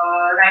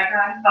right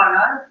hand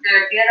corner.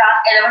 There are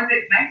 11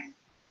 treatments.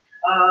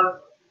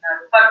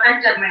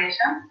 Percent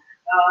germination.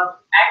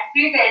 At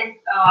 3 days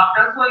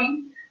after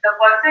sowing, the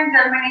percent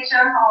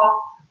germination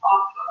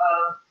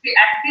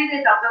at 3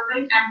 days after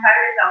sowing and 5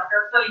 days after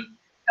sowing,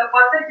 the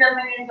percent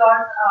germination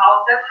of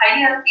the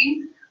higher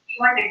in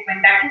given treatment,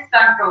 that is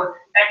control,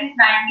 that is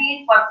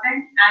 98%,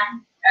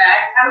 and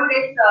at 5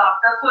 days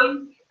after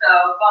sowing is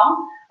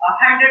found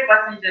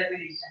 100%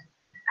 germination.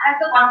 As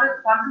the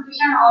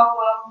concentration of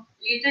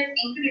leaches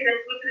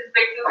increases with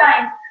respect to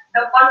time,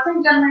 the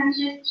percent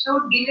germination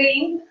should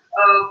delay in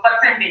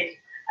percentage.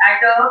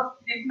 At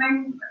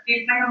treatment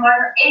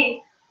number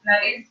 8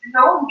 is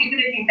now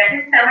decreasing, that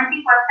is 70% and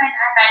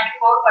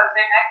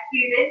 94% at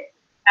 3 days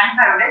and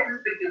 5 days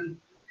respectively.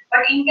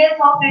 But in case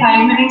of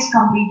 5 minutes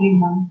completed,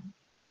 ma'am.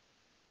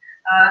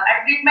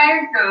 At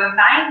treatment 9,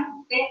 10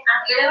 and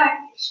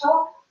 11, it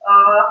shows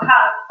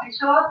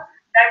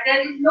that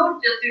there is no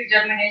seed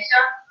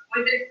germination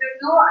with respect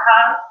to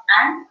half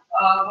and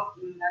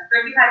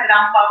 25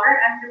 gram powder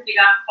and 50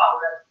 gram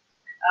powder.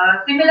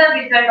 Similar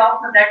result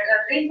of that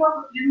length of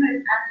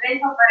lumen and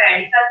length of a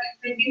radical in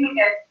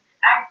centimeters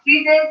at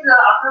 3 days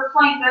after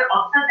sowing were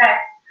observed that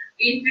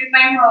in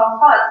treatment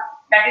first,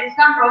 that is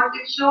control,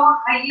 it shows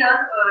higher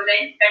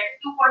length, that is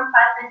 2.5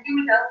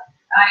 centimeters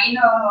in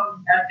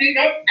 3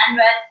 days, and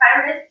when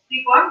 5 days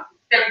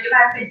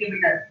 3.75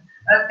 centimeters.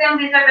 Same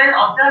result was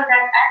observed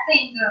that as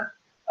the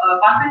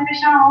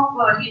concentration of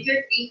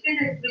leaches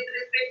increases with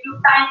respect to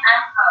time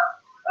and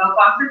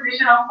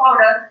concentration of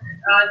powder,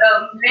 the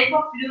length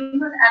of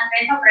lumen and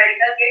length of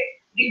radical get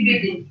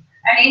decreasing.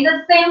 And in the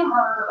same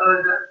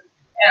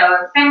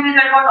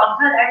result was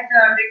observed at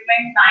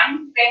treatment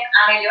 9, 10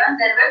 and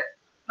 11, there was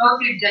no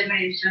seed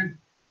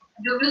germination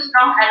due to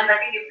strong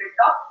allopathic effect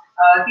of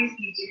these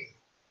leaches.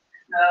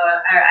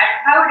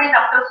 At 5 days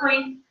after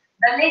sowing,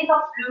 the length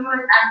of lumen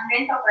and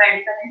length of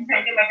radical in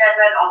centimeters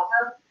were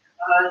observed.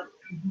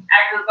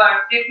 At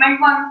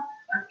treatment 1,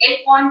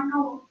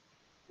 8.2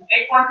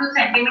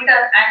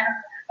 centimeter and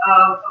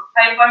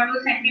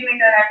 5.2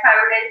 centimeter at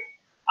 5 days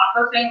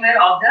after sowing were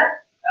observed.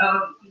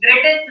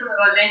 Greatest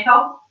length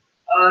of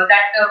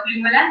that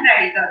lumen and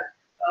radical.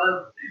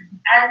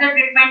 As the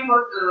treatment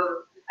was,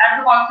 as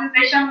the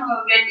concentration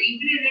gets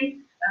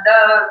increasing, the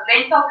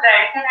length of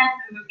radical and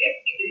lumen gets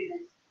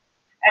decreases.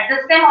 At the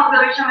same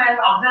observation was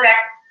observed at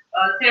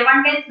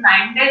 7 days,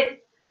 9 days,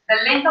 the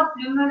length of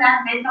lumen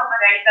and length of a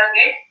radical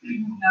gets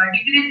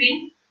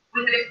decreasing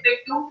with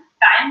respect to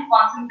time,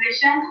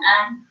 concentration,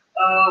 and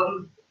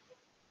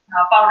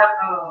powder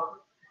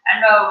and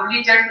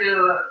leaches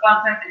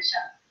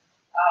concentration.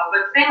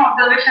 But same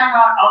observation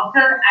are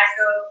observed at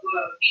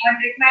given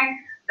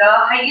treatment. The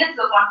highest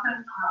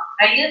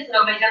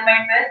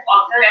measurement was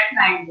observed at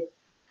 9 days.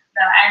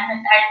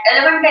 And at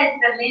 11 days,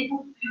 the length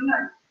of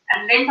lumen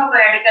and length of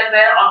radical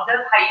were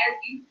observed highest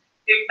in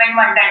treatment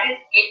 1, that is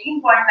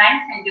 18.9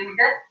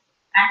 centimeters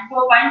and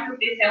 4.57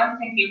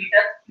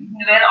 centimeters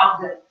were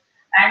observed.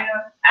 And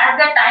as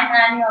the time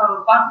and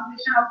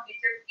concentration of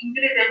leaches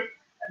increases,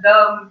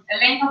 the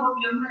length of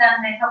lumen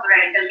and length of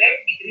radical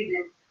get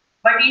decreases.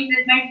 But in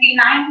treatment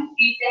T9,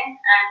 T10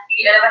 and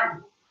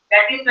T11,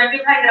 that is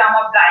 25 gram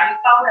of dry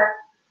leaf powder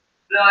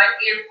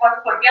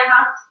for 40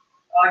 hours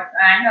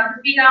and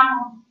 50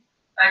 gram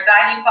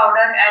dry leaf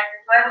powder at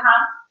 12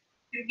 hours,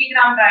 50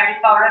 gram dry leaf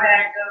powder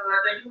at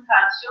 20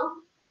 hours show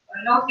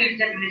no seed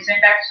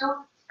germination, that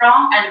show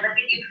strong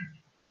allopathic effect.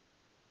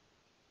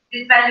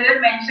 This value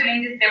is mentioned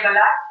in this table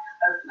are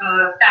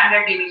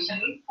standard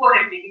deviation with 4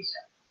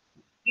 applications.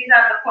 These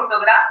are the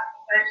photographs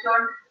that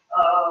showed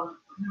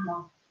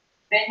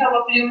length of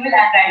lumen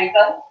and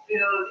radical,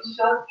 which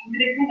shows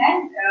increasing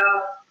and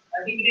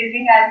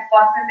decreasing as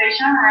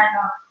concentration and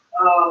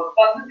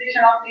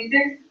concentration of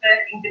leaches were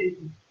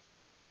increasing.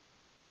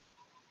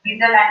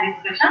 Result and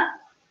discussion.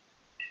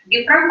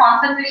 Different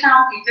concentration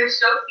of features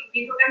show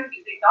significant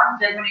effect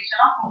on germination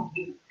of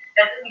mosquito.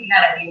 That's the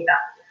signal data.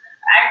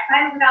 At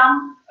 5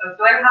 gram, 12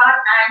 hours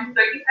and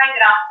 25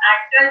 gram at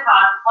 12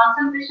 hours,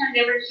 concentration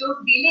level should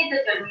delay the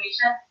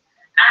germination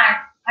and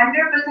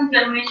 100%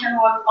 germination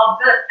was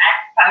observed at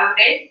 5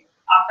 days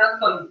after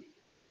sowing.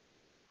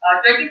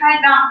 25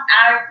 gram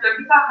at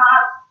 25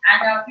 hours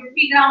and 50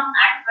 gram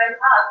at 12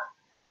 hours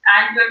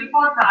and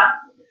 24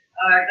 hours,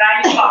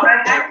 dry leaf powder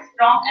had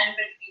strong and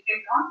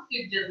effect on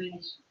seed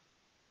germination.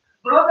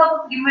 Growth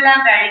of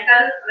stimulant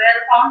radicals were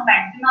found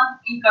maximum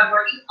in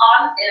converting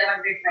all 11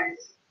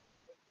 treatments.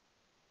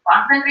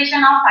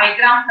 Concentration of 5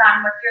 gram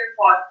plant material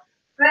for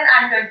 12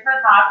 and 24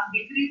 hours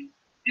decreased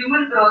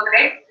stimul growth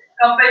rate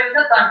compared to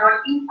the control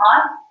in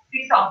all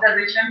 6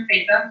 observations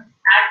taken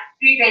at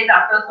 3 days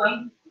after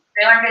sowing,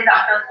 7 days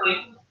after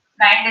sowing,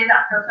 9 days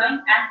after sowing,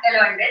 and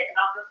 11 days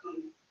after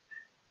sowing.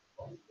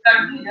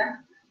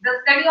 Conclusion: the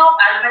study of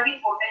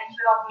aromatic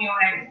potential of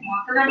neonates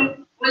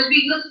morphology will be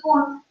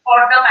useful for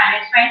the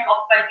management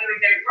of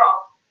cultivated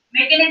crops.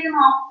 Mechanism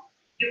of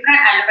different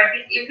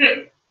allopatic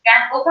effects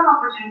can open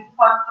opportunity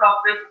for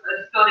crop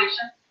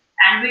restoration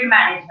and weed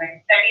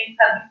management, that is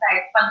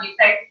herbicides,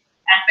 fungicides,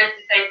 and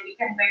pesticides we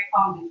can make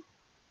from this.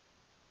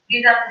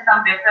 These are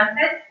some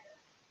references.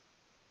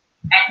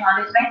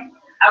 Acknowledgement.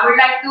 I would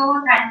like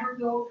to thank you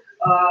to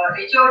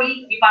HOD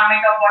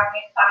Department of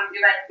Botany,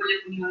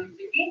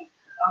 University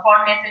for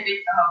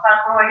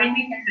providing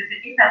me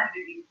necessary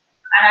facilities.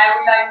 And I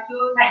would like to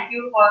thank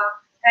you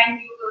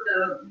to the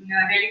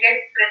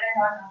delegates present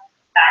on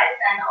dais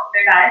and of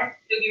the dais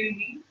to giving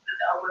me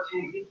the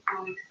opportunity to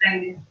explain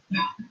this.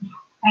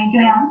 Thank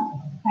you, ma'am.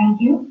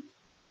 Thank you.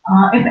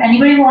 If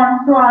anybody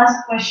wants to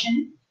ask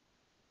question.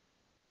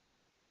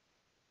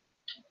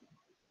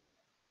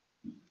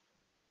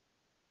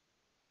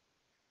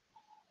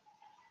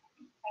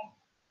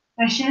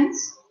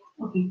 Questions?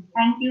 Okay,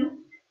 thank you.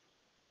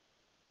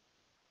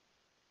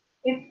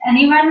 If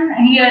anyone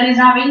here is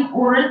having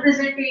oral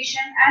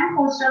presentation and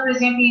poster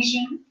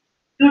presentation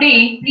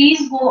today,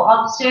 please go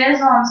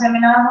upstairs on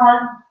seminar hall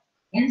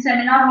in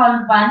seminar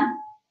hall 1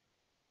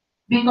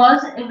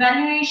 because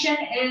evaluation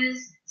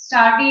is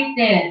started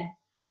there.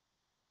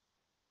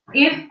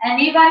 If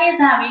anyone is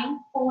having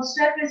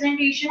poster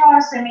presentation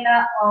or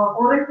seminar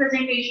oral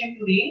presentation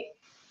today,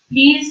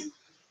 please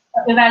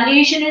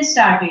evaluation is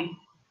started.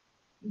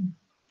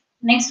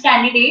 Next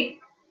candidate,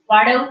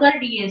 Vadavkar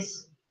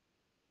DS.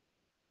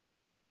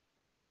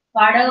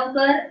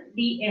 Vadavkar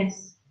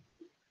DS.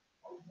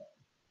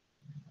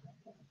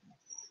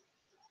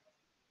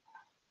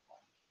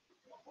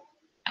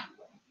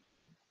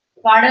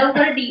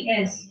 Vadavkar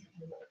DS.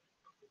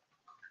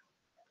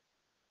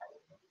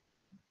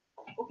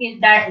 Okay,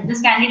 that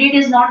this candidate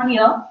is not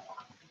here.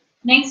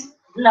 Next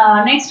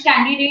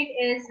candidate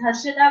is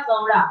Harshita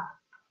Gowda.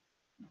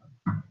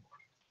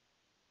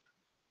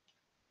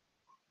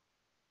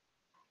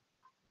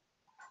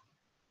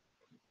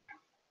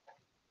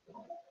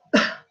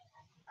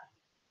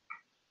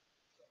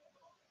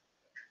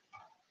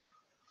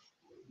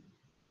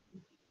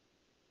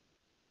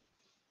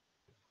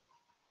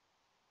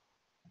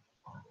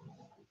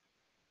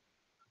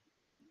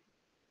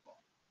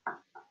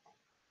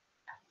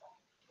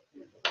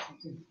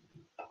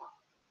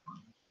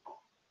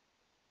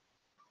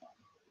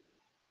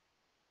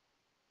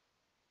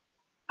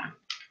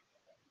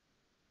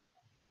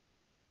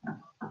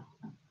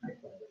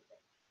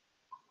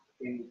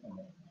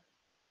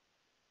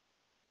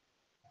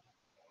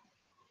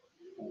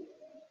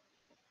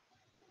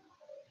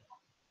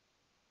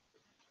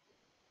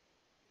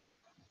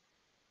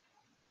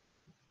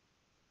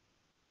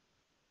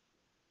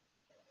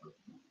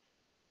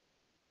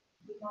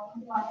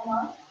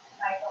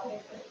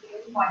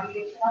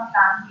 Modulation of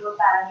plant growth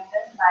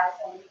parameters by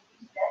salinity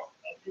stress,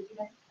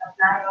 exogenous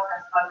supply of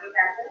ascorbic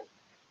acid,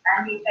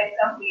 and the effect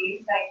of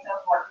various types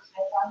of water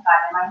stress on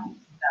cardamine,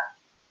 etc.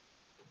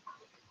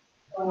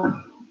 So,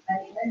 my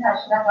name is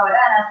Harshita Gowda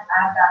and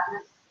I have done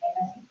this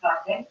MSc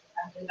project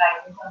under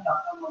guidance of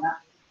Dr.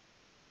 Mona.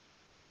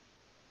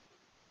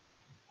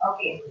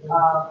 Okay,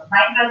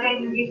 my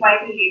project will be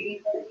quite related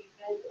to the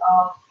people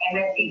of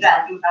MSc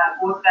graduate,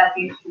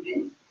 postgraduate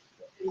students.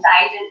 Since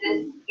I did this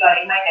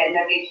during my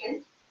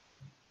dissertation.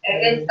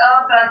 It's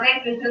a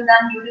project which is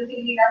done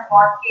beautifully in a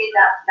small scale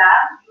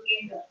lab. You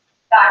can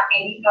start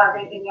any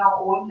project in your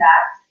own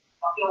lab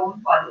of your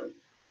own college.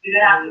 You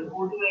don't have to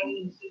go to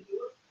any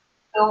institute.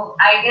 So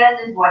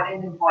ideas is what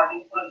is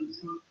important for you.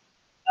 So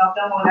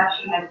Dr. Mona,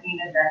 she helped me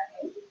with that.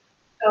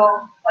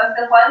 So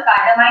first of all,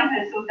 cardamine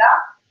hirsuta.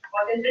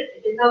 What is it?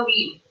 It is a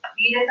weed.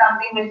 Weed is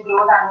something which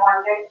grows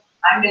unwanted,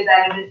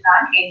 undesirable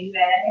plant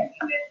anywhere and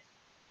everywhere.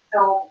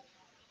 So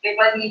it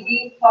was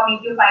easy for me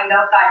to find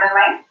out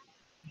cardamine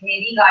in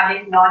any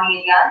garden lawn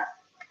areas.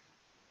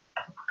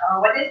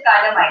 What is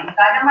cardamine?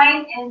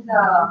 Cardamine is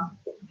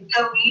it's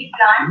a weed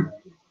plant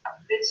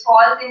which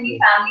falls in the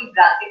family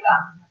Brassica.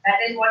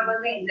 That is what was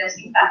the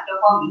interesting factor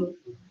for me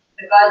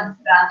because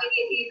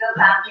Brassicaceae is a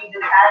family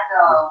that has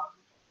a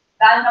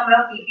large number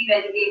of leafy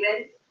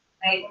vegetables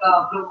like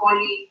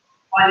broccoli,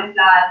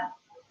 cauliflower,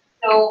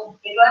 So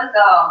it was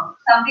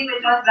something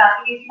which was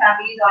Brassicaceae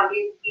family is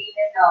always been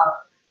in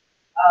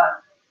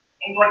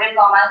inverted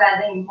commas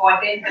as an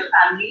important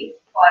family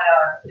for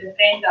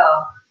different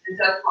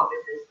research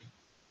purposes.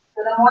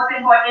 So the most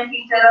important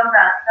feature of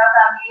Brassica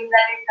family is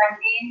that it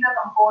contains a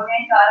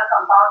component or a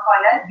compound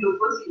called as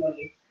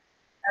glucosinolate.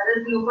 Now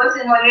this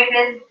glucosinolate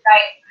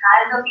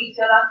has the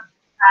feature of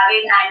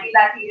having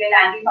antibacterial,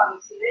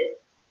 antifungicidal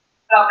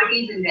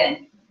properties in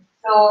them.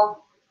 So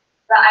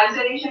the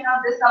isolation of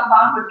this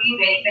compound would be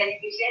very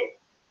beneficial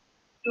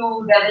to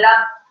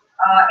develop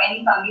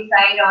any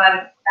fungicide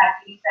or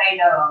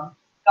bactericide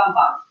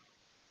compound.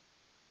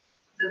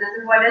 So this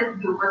is what is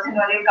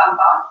glucosinolate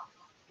compound.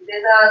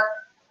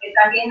 It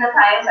contains a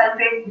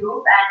thiosulfate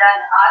group and an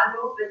R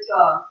group which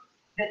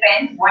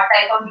depends what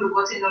type of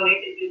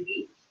glucosinolate it will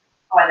be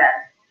called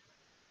as.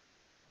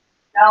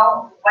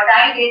 Now, what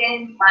I did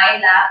in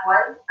my lab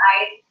was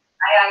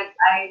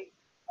I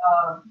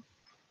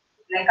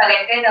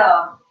collected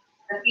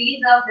the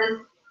seeds of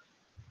this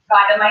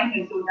cardamine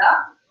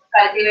hirsuta,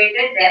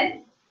 cultivated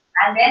them,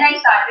 and then I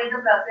started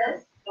the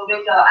process to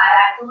which I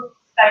had to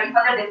study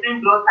for the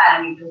different growth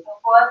parameters. So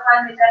first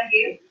one which I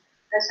gave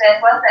the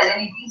stress was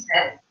salinity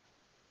stress.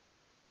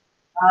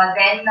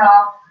 Then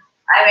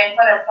I went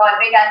for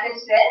ascorbic acid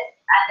stress,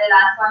 and the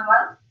last one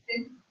was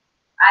since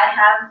I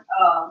have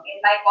in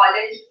my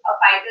college a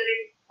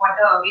phytolate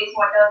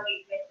wastewater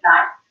treatment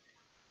plant.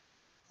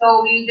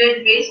 So we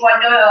did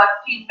wastewater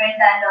treatment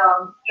and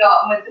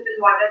municipal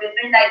water,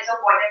 different types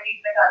of water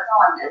treatment also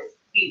on this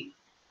field.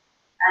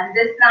 And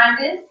this plant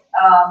is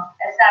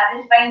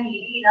established by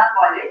NEEDI in our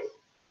college.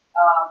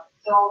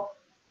 So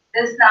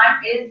this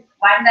plant is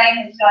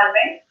one-time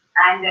installment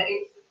and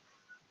it's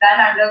done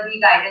under the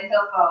guidance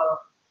of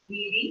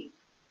NEEDI.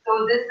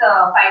 So this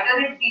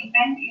phytolate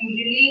treatment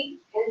usually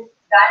is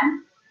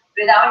done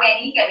without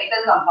any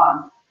chemical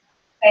compounds.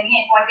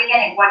 Many aquatic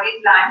and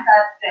aquatic plants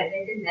are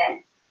present in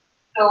them.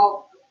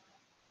 So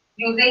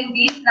using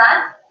these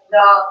plants,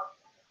 the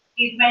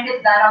treatment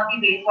is done of the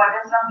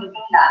wastewater from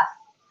different labs.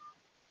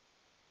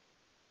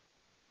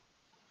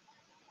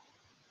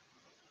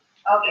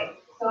 Okay,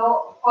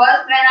 so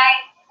first when I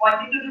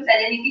wanted to do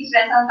salinity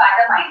stress on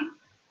cardamine,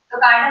 so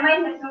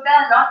cardamine hirsuta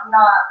is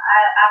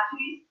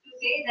actually to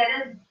say there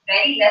is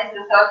very less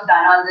research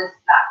done on this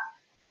plant.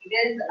 It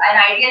is an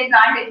ideal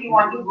plant if you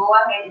want to go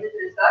ahead with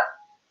research.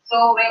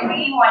 So when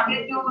we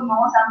wanted to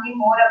know something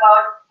more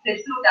about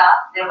hirsuta,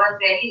 there was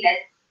very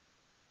less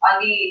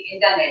on the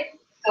internet.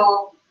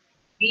 So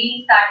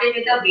we started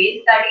with a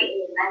base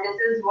study, and this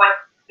is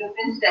what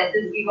different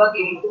stresses we were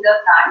giving to the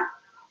plant.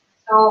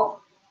 So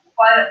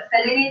for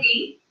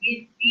salinity,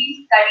 we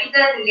studied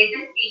the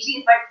related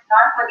species, but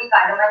not for the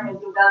cardamine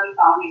hirsuta we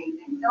found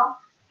anything. So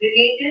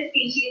related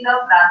species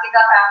of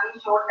Brassica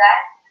family showed that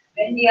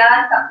when they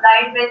are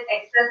supplied with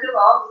excessive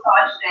of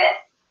salt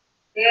stress,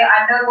 they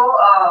undergo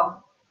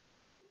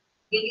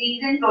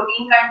decrease in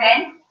protein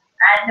content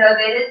and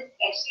there is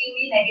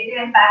extremely negative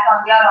impact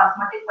on their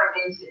osmotic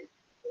potential.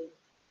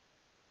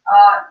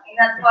 In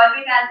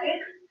ascorbic acid,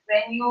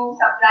 when you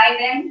supply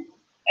them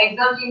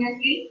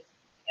exogenously,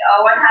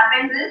 what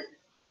happens is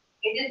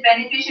it is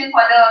beneficial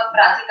for the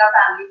Brassica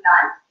family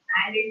plants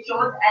and it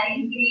shows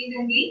an increase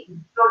in the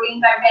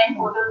protein content,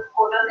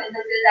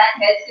 photosynthesis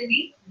and helps in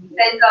the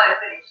cell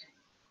proliferation.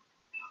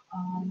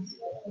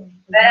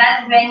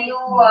 Whereas when you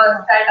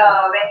supply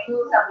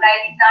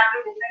the plant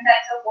with different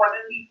types of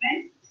water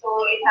treatment, so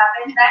it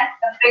happens that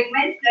the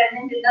pigments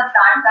present in the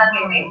plants are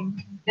getting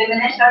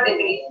diminished or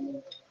decreased.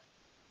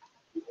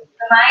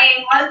 So my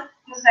aim was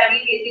to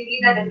study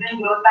basically the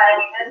different growth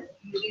parameters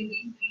using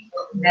these three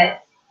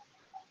tests,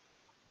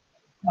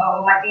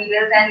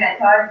 materials and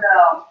methods.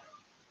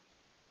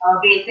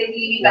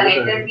 Basically, we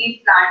collected these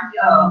plant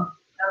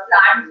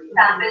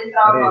samples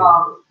from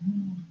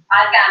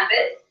our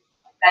campus,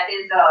 that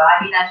is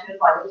RD National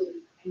College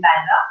in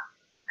Bandra,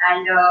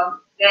 and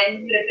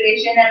then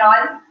preparation and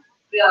all.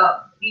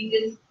 We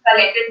just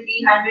collected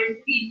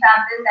 300 seed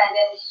samples and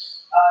then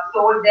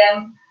stored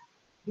them,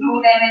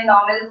 grew them in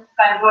normal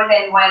controlled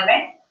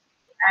environment.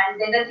 And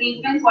then the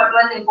sequence, what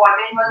was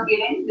important was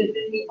given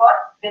differently for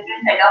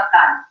different set of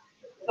plants.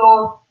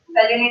 So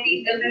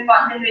salinity, different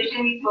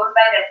concentration we chose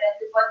by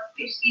references was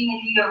 60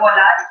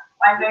 millimolar,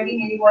 120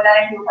 millimolar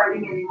and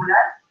 240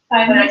 millimolar.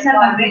 5 minutes are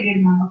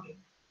completed now. Okay.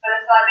 So the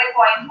sorbate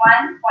 0.1,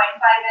 0.5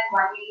 and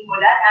 1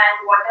 millimolar, and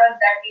water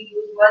that we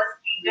used was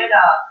treated,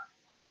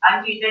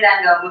 untreated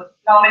and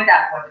normal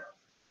tap water.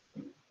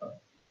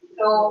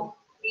 So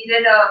we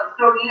did a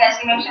protein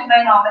estimation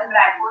by normal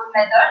Bradford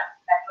method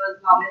that was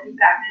normally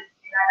practiced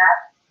in our lab.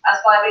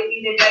 Ascorbic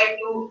we did by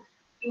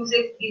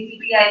 226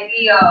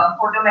 DCPIP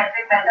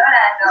photometric method,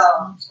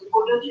 and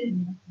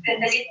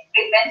photosynthetic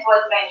pigments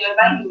was measured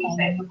by UV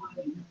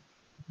spectrophotometry.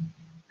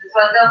 This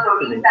was the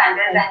protein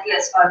standards and the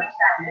ascorbic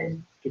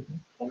standards.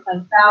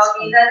 Now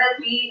these are the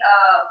three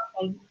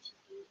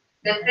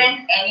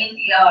different NAC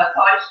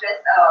salt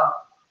stress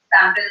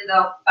samples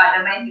of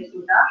cardamine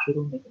hirsuta.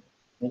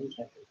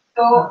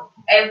 So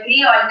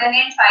every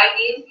alternate 5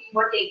 days we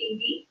were taking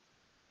the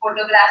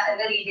photographs and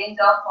the readings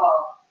of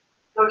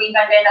protein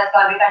content,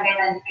 ascorbic content,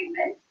 and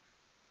pigments.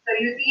 So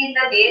you see in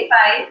the day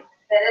 5,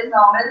 there is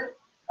normal,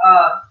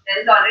 there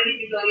is already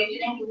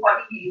deterioration in 240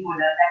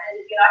 millimolar. That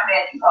is, if you are not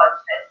very salt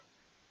stress.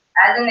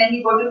 As in when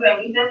you go to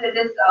 25th, it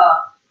is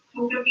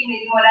 250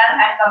 millimolar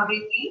and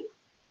completely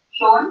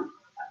shown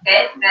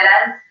death,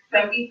 whereas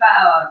 25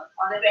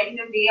 on the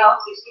 25th day of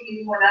 60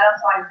 millimolar of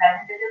salt,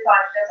 that is, this is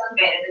salt stress was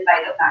bearable by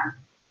the plant.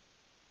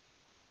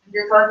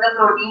 This was the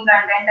protein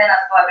content and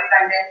ascorbic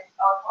content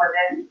of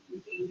them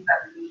in the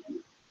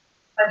conclusion.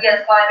 For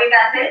the ascorbic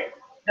acid,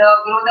 the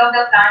growth of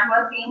the plant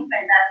was seen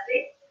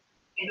fantastic.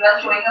 It was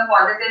showing a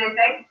positive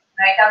effect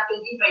right up to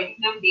the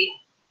 25th day.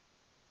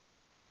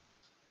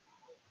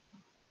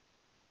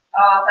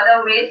 For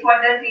the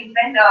wastewater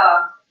treatment,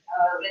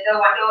 with the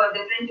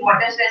different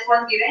water stress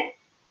was given,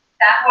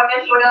 tap water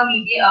showed a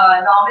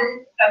normal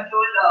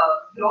controlled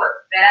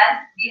growth,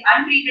 whereas the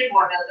untreated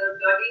water,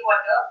 the dirty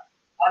water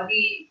or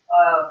the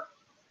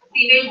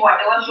sewage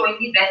water was showing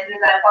the best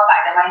result for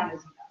cardamom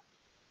lucida.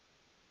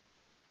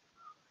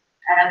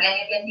 And again,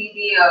 you can see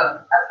the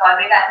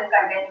ascorbic acid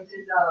content, which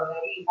is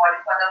very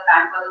important for the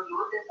plant for the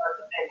growth, is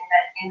also present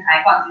in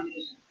high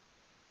concentration.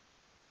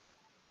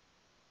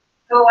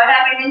 So what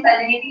happened in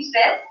salinity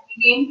stress? We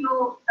came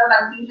to the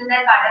conclusion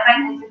that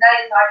cardamom lucida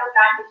is not a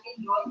plant which can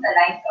grow in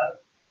saline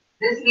soil.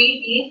 This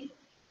wheat needs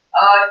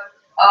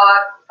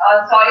a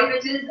soil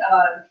which is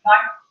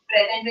not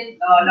present with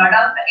a lot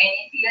of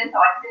NaCl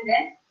salts in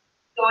them.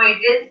 So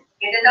it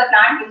is a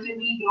plant which will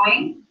be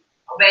growing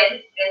well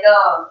where the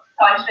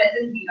salt stress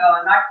is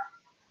not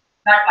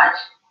much.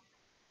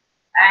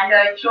 And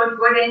it showed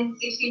good in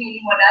 60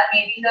 millimolar.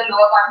 Maybe the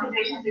lower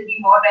concentrations will be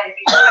more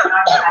beneficial, but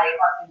not the higher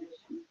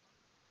concentration.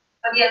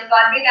 For the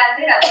ascorbic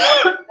acid,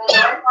 again, the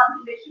lowest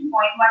concentration,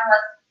 0.1,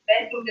 was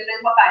best suitable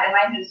for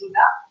cardamom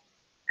lucida.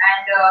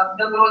 And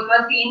the growth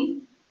was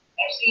seen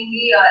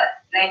extremely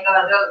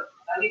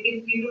you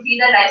can see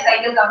the life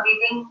cycle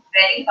completing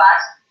very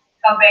fast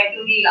compared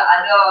to the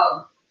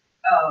other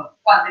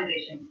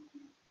concentration.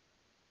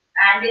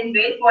 And in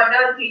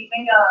wastewater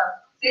treatment,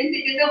 since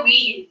it is a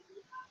weed,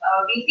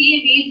 we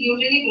see weeds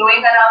usually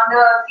growing around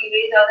the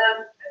sewage or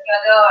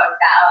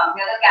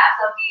near the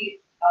caps of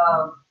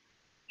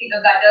the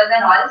gutters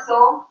and all.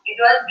 So it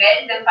was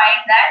well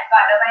defined that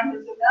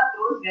cardamom lucida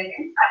grows well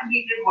in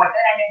untreated water,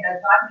 and it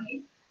does not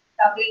need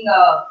something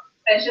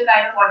special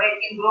kind of water.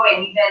 It can grow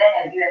anywhere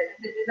and everywhere.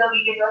 Since this is a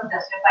weed, it was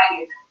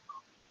justifying it.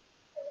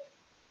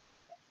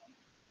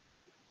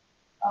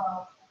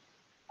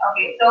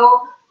 Okay,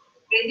 so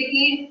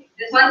basically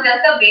this was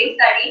just a base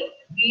study.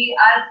 We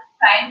are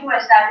trying to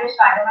establish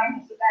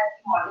cardamom lucida as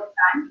the model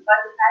plant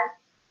because it has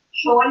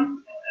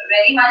shown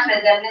very much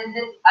resemblance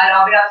with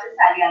Arabidopsis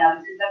thaliana,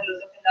 which is the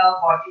Drosophila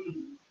of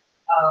botany,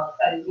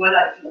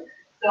 zoology.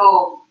 So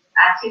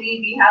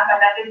actually, we have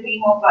conducted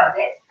 3 more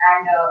projects,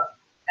 and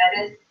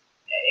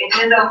it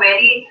is a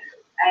very,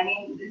 I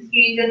mean, this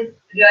field is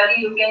really,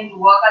 you can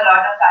work a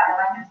lot of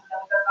cardamom lucida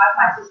because not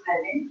much is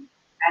present,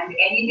 and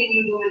anything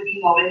you do will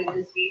be novel in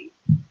this field.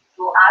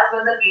 So ours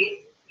was a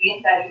base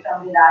study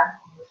from the last.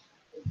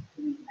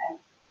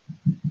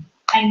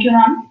 Thank you,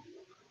 ma'am.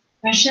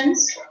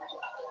 Questions?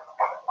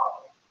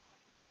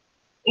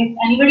 If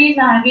anybody is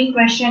having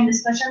question,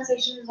 discussion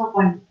session is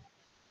open.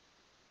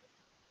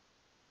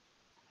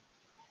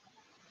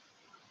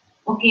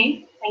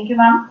 Okay, thank you,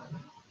 ma'am.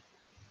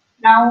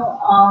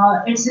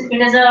 Now, it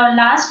is a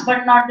last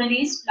but not the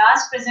least,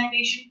 last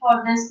presentation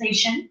for this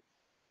session.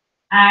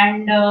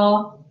 And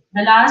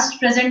the last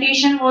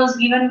presentation was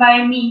given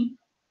by me,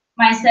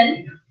 myself.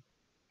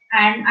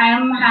 And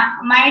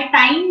my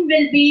time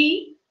will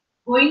be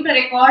going to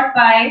record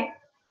by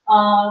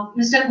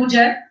Mr.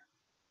 Gujar,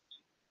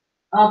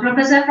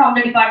 professor from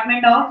the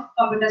Department of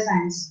Computer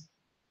Science.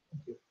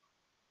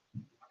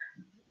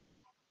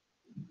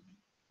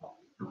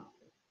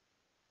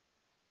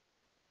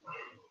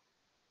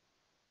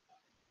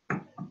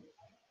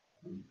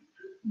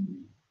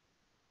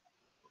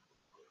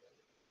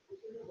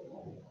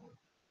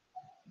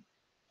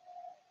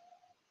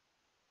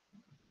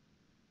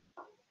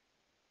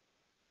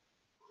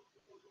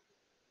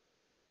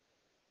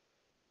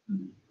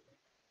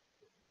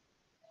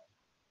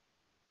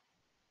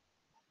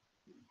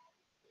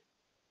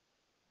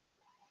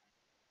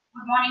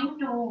 Good morning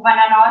to one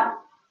and all.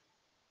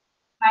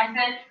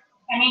 Myself,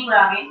 Neha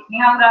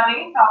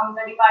Gurave from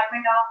the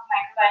Department of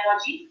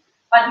Microbiology,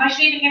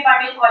 Padmashri Vikhe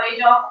Patil College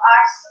of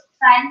Arts,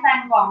 Science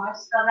and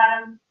Commerce,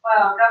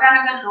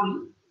 Pravaranagar.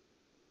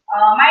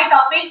 My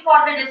topic for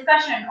the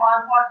discussion or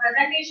for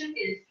presentation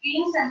is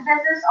green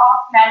synthesis of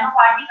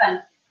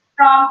nanoparticle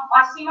from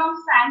Osmium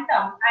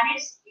sanctum and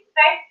its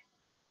effect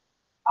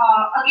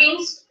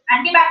against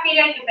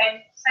antibacterial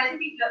effect,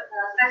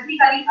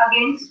 specifically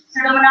against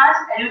Pseudomonas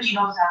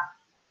aeruginosa.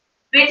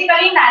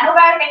 Basically,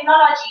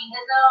 nanobiotechnology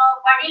is a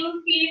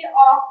budding field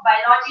of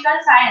biological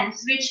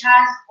science which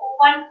has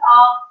opened a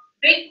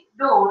big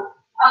door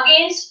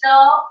against the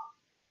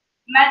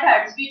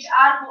methods which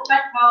are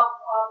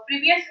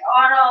previous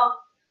or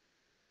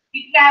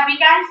we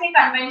can say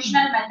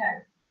conventional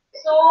method.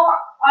 So,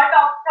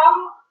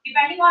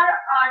 depending on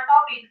our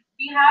topic,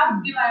 we have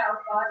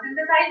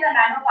synthesized the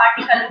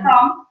nanoparticle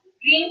from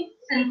green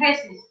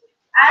synthesis.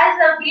 As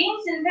the green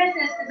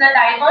synthesis is a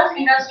diverse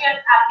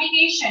industrial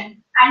application,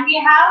 and we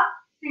have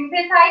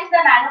synthesized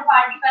the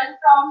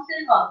nanoparticle from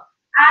silver.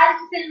 As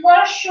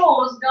silver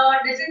shows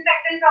the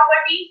disinfectant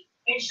property,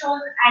 it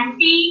shows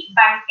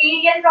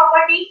antibacterial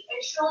property,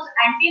 it shows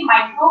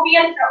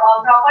antimicrobial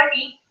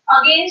property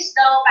against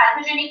the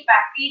pathogenic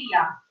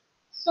bacteria.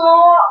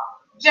 So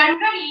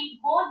generally,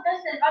 both the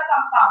silver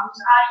compounds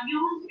are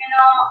used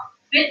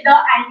with the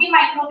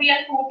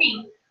antimicrobial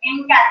coating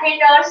in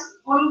catheters,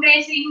 wound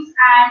dressings,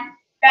 and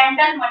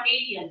dental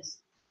materials.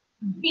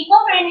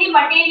 Eco-friendly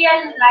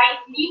material like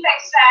leaf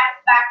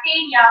extract,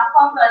 bacteria,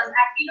 fungus,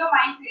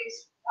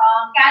 actinomycetes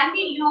can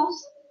be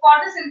used for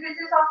the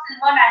synthesis of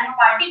silver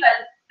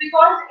nanoparticle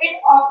because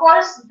it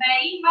offers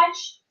very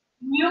much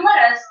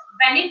numerous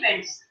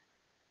benefits.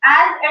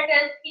 As it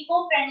is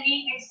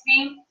eco-friendly, its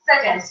name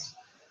suggests.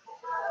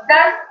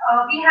 Thus,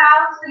 we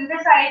have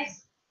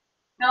synthesized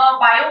the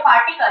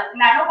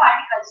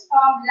nanoparticles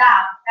from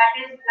lab, that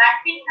is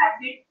lactic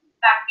acid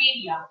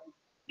bacteria.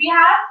 We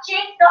have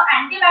checked the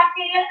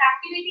antibacterial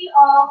activity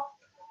of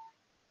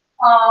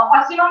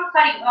we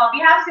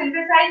have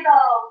synthesized the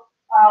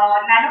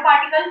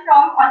nanoparticle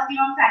from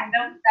Osmium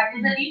sanctum, that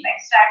is the leaf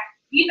extract.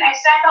 Leaf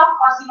extract of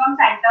Osmium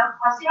sanctum.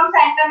 Osmium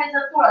sanctum is a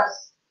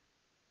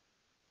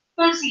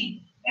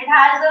tulsi. It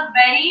has a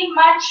very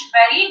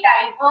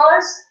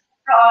diverse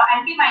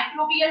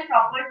antimicrobial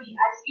property,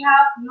 as we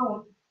have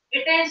known.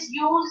 It is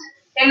used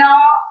in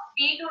our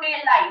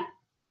day-to-day life.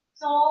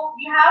 So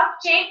we have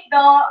checked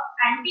the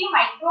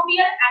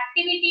antimicrobial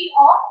activity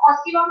of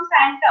Osmium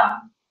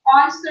sanctum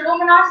on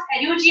Pseudomonas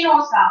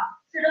aeruginosa.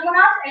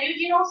 Pseudomonas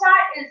aeruginosa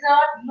is a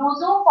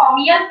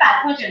nosocomial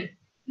pathogen.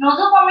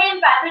 Nosocomial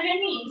pathogen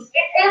means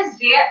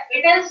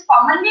it is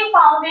commonly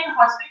found in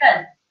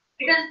hospital.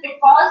 It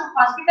causes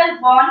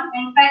hospital-borne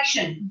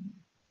infection.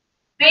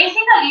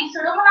 Basically,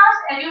 Pseudomonas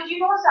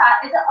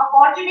aeruginosa is an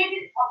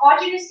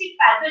opportunistic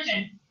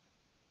pathogen.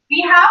 We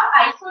have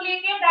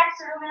isolated that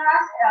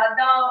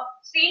the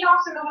strain of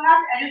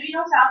Pseudomonas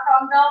aeruginosa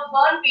from the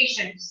burn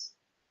patients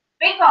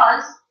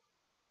because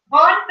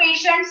burn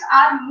patients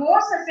are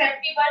more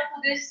susceptible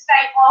to this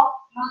type of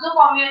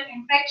nosocomial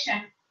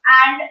infection,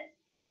 and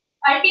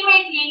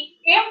ultimately,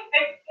 if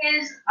it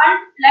is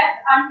left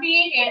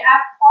untreated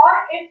or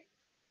if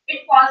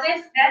it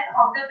causes death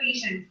of the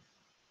patient.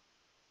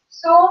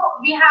 So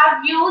we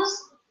have used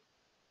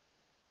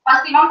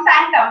Osmium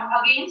sanctum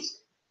against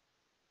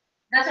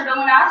the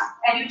Pseudomonas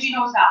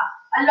aeruginosa.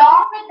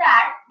 Along with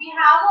that, we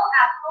have an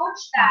approach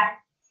that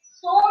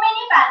so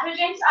many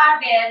pathogens are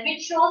there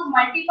which shows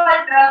multiple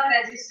drug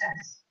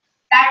resistance.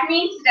 That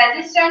means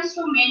resistance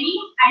to many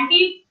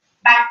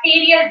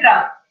antibacterial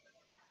drugs.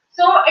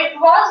 So it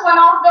was one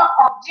of the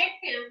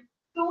objectives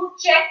to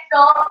check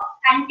the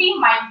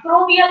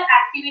antimicrobial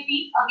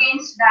activity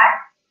against that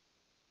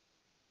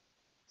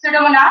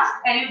Pseudomonas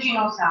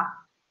aeruginosa.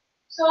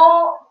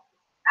 So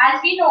as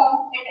we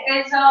know, it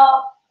is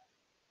a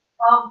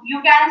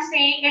you can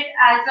say it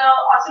as a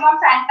Osmium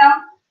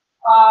sanctum.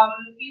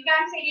 You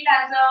can say it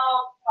as a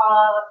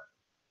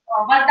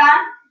Vardhan.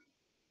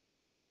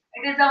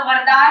 It is a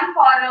Vardhan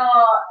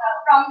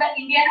from the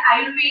Indian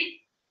Ayurveda.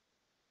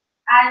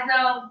 As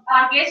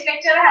our guest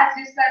lecturer has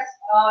discussed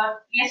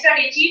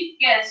yesterday, chief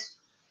guest,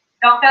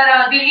 Dr.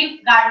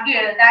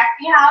 Vithalrao, that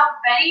we have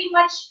very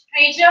much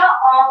treasure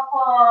of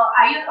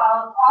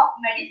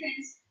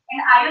medicines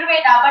in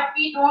Ayurveda, but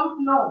we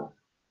don't know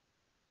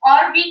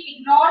or we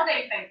ignore the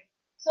effect.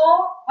 So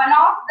one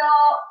of the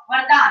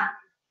Vardhan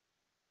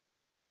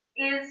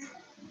is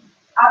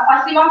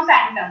Osmium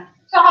sanctum.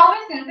 So how we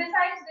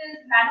synthesize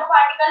this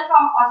nanoparticle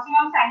from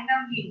Osmium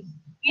sanctum leaves?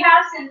 We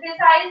have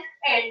synthesized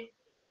it.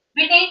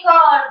 We take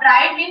a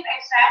dried leaf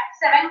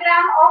extract. 7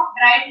 grams of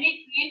dried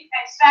leaf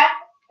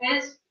extract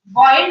is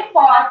boiled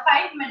for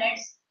 5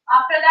 minutes.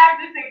 After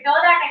that, we filter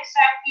that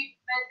extract with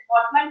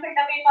Botany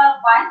filter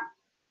paper 1.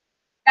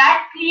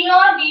 That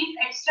clear leaf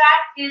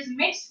extract is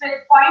mixed with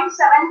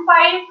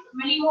 0.75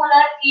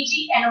 millimolar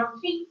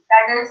EgNO3,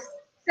 that is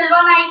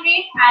silver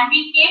nitrate, and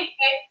we keep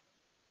it.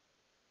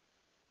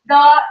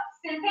 The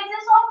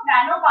synthesis of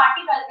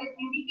nanoparticle is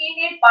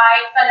indicated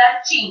by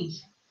color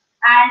change.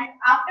 And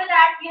after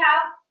that, we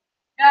have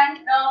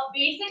done the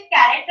basic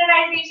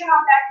characterization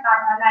of that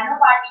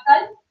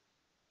nanoparticle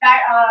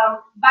that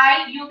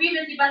by UV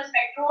visible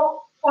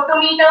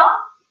spectrophotometer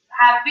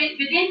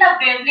within the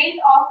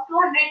wavelength of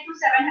 200 to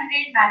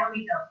 700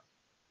 nanometer.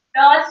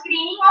 The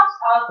screening of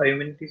 5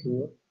 minutes is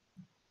over.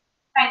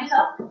 Thank you,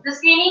 sir. The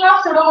screening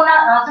of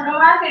Pseudomonas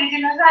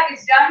aeruginosa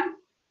is done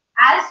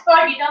as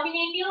per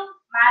determinative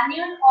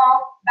manual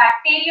of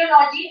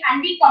bacteriology,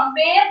 and we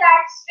compare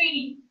that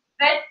strain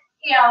with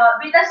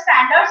the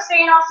standard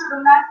strain of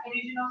Pseudomonas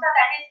aeruginosa,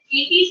 that is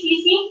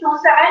ATCC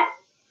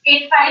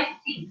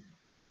 2785C.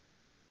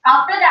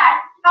 After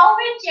that, how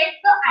we check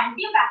the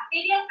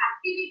antibacterial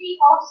activity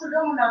of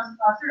Pseudomonas?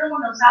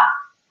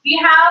 We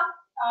have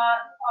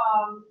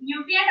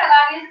nutrient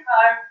agar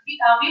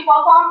we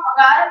perform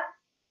agar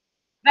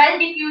well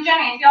diffusion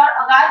assay or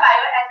agar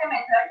bioassay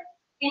method.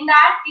 In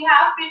that we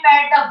have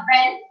prepared the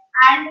well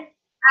and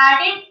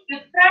added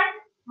different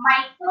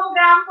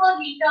microgram per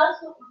liter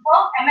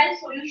per ml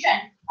solution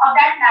of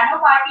that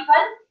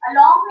nanoparticle.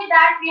 Along with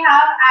that we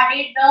have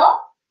added the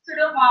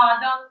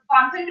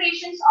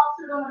concentrations of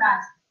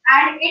Pseudomonas,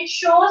 and it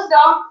shows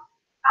the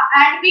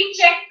and we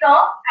check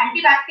the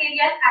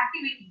antibacterial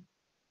activity.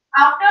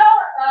 After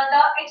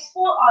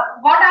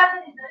what are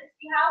the results?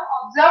 We have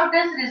observed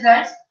these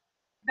results.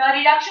 The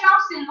reduction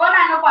of silver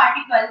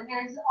nanoparticle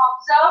is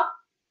observed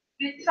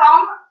from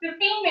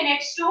 15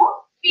 minutes to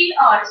 3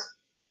 hours.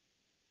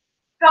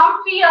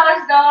 From 3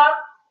 hours, the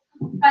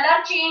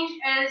color change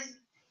is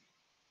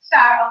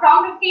from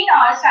 15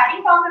 hours,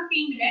 starting from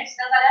 15 minutes,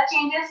 the color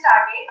change is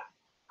started.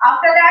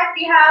 After that,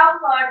 we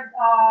have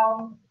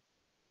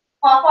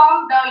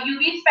performed the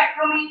UV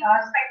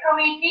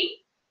spectrometry.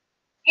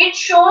 It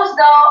shows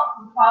the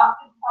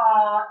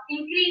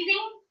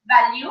increasing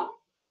value.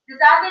 These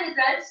are the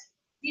results.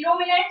 0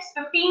 minutes,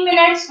 15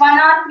 minutes, 1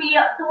 hour,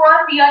 2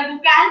 or 3 hour. You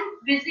can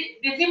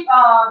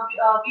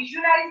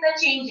visualize the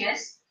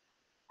changes.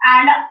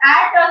 And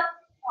at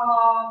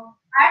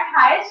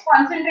highest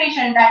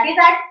concentration, that is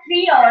at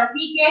 3 hours,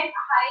 we get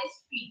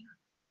highest peak.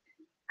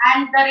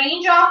 And the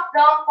range of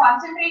the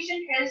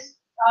concentration is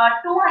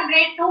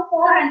 200 to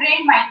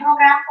 400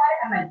 microgram per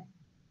ml.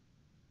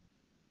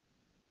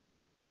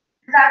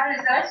 These are the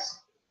results.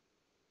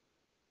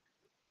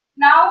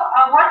 Now,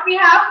 what we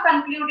have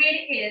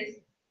concluded is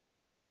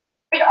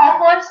it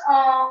offers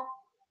a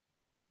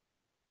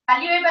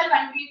valuable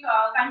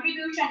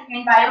contribution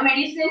in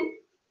biomedicine,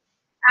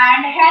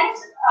 and hence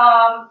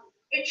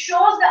it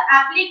shows the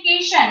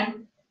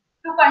application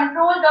to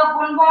control the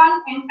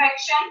wound-borne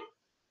infection,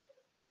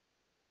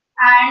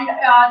 and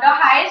the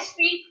highest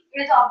peak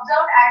is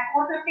observed at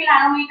 450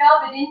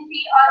 nanometer within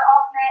 3 hours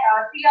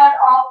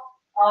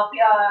of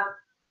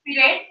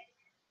period.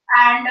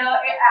 And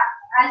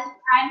as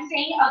I'm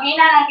saying again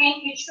and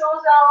again, it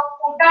shows a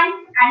potent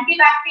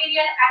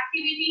antibacterial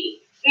activity.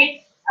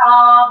 It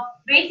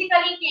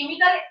basically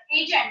chemical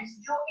agents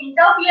जो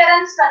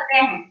interference करते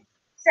हैं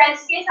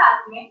cells के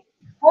साथ में,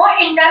 वो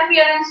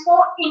interference को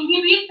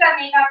inhibit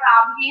करने का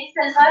काम ये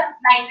silver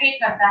nitrate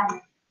करता है.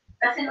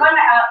 The silver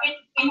it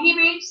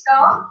inhibits the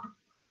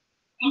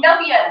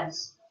interference.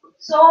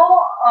 So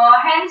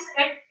hence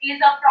it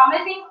is a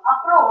promising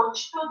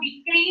approach to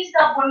decrease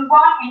the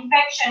wound-borne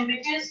infection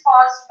which is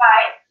caused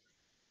by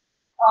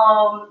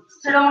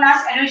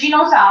Pseudomonas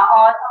aeruginosa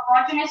or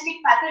opportunistic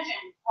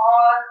pathogen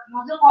or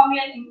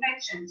nosocomial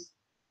infections.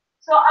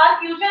 So our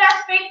future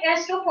aspect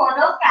is to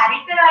further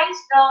characterize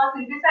the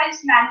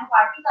synthesized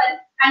nanoparticle,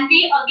 and we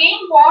again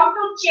want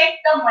to check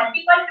the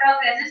multiple drug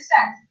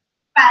resistance,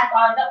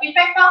 the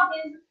effect of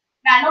this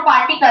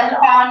nanoparticle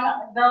on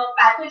the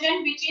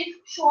pathogen which is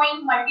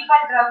showing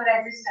multiple drug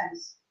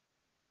resistance.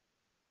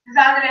 These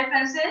are the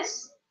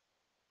references,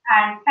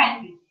 and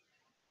thank you.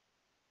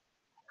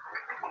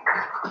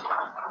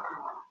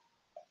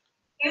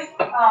 If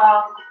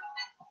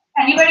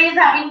anybody is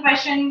having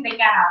question, they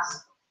can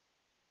ask.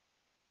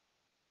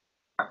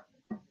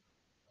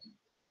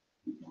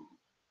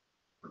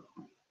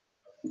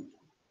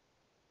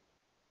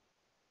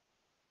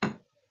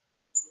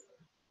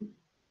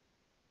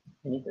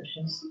 Any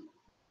questions?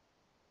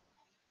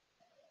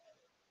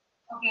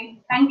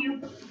 Okay, thank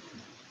you.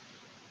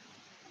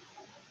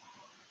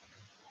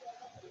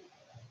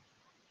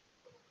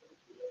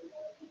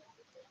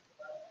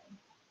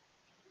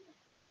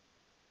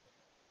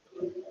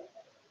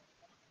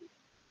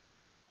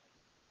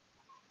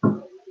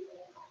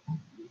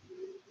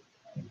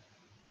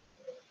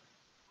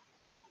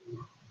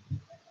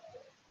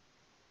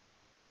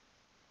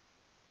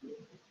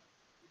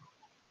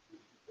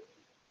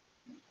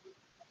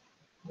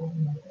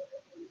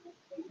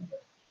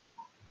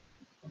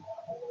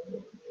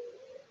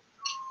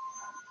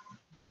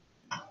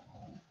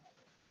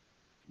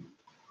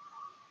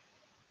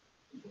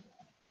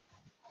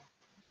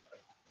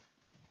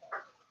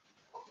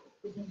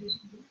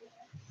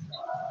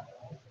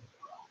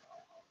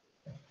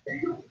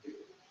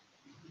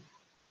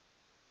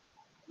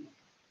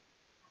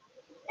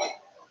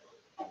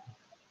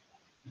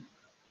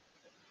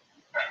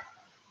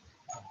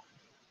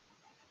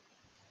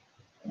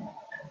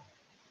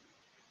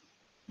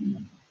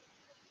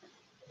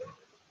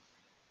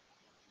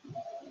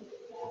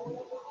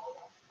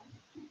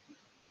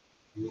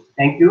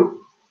 Thank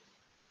you.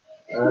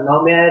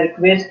 Now may I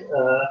request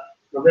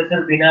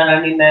Professor Bina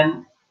Rani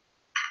ma'am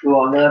to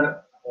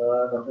honor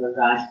Dr.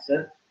 Raj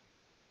sir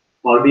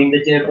for being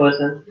the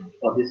chairperson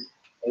of this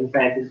young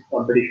scientist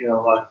competition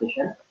award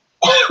session.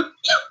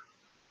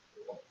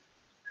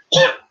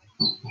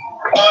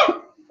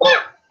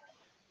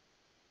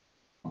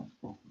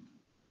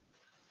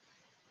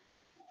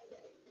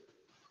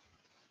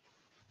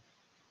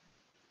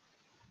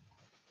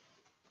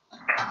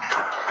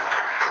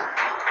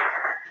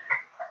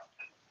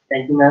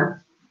 Thank you,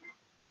 ma'am.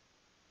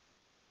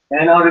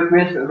 I now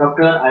request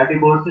Dr. R.T.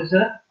 Borse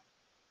sir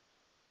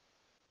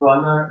to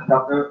honor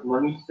Dr.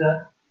 Manish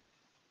sir.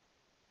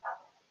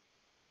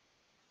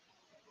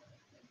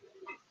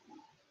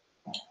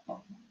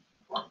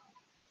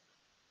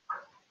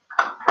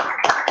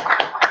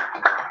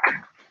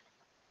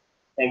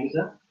 Thank you,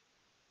 sir.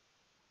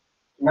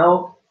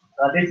 Now,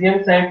 this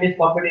young scientist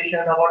competition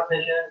award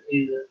session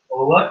is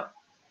over.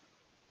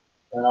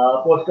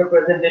 Poster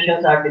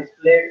presentations are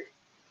displayed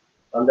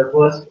on the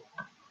first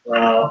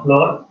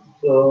floor.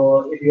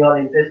 So, if you are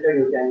interested,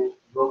 you can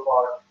go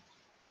for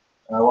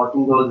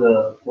watching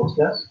those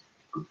posters.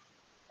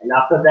 And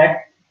after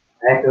that,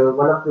 at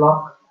 1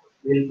 o'clock,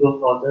 we'll go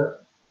for the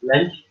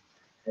lunch.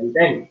 And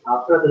then,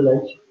 after the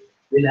lunch,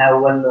 we'll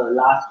have one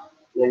last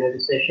plenary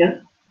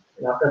session.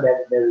 And after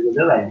that, there will be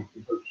the value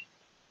function.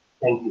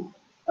 Thank you.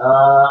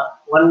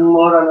 One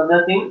more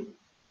another thing,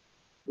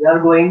 we are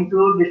going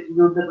to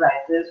distribute the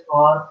prizes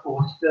for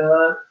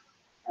poster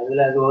as well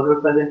as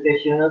oral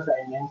presentations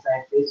and young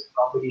scientist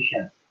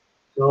competition.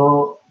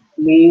 So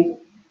please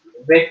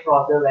wait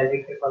for the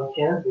validity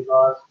function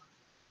because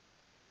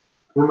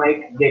you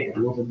might get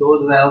those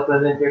who have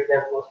presented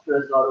their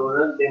posters or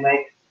oral, they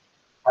might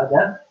have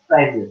the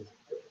prizes.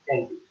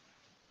 Thank you.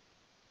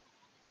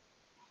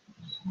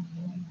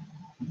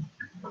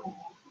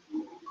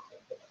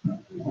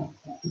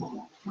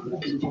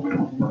 What is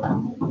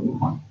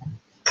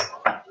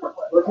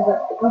that?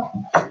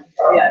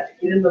 Yeah,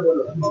 in the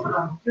bolo.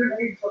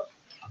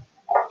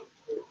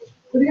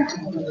 Yes, sir.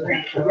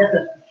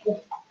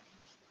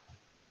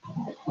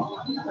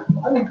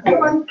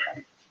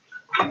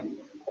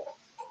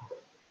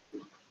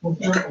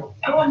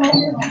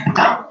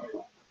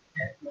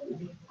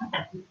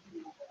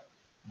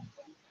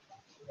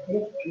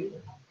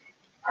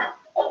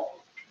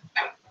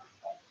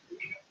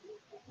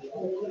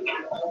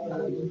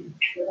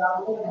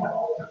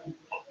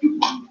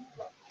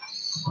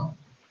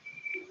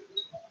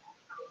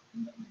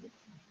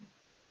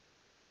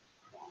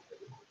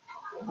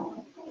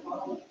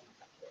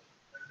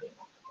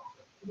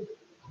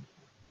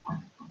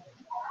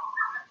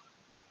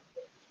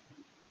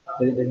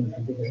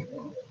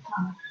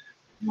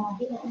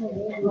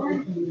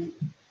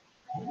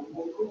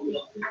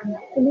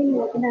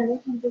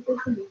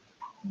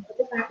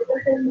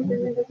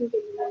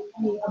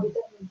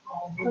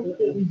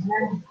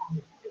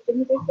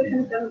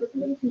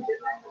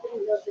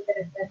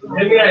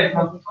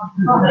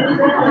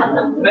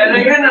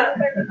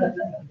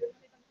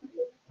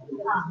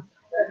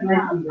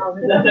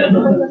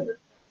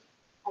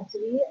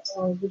 Actually,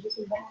 which is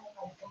even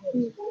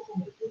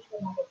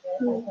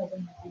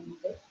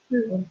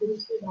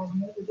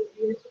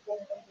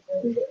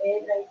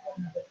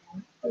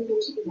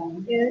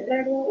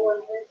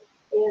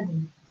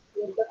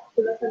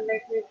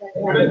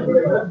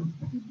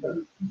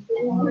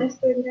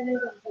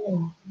air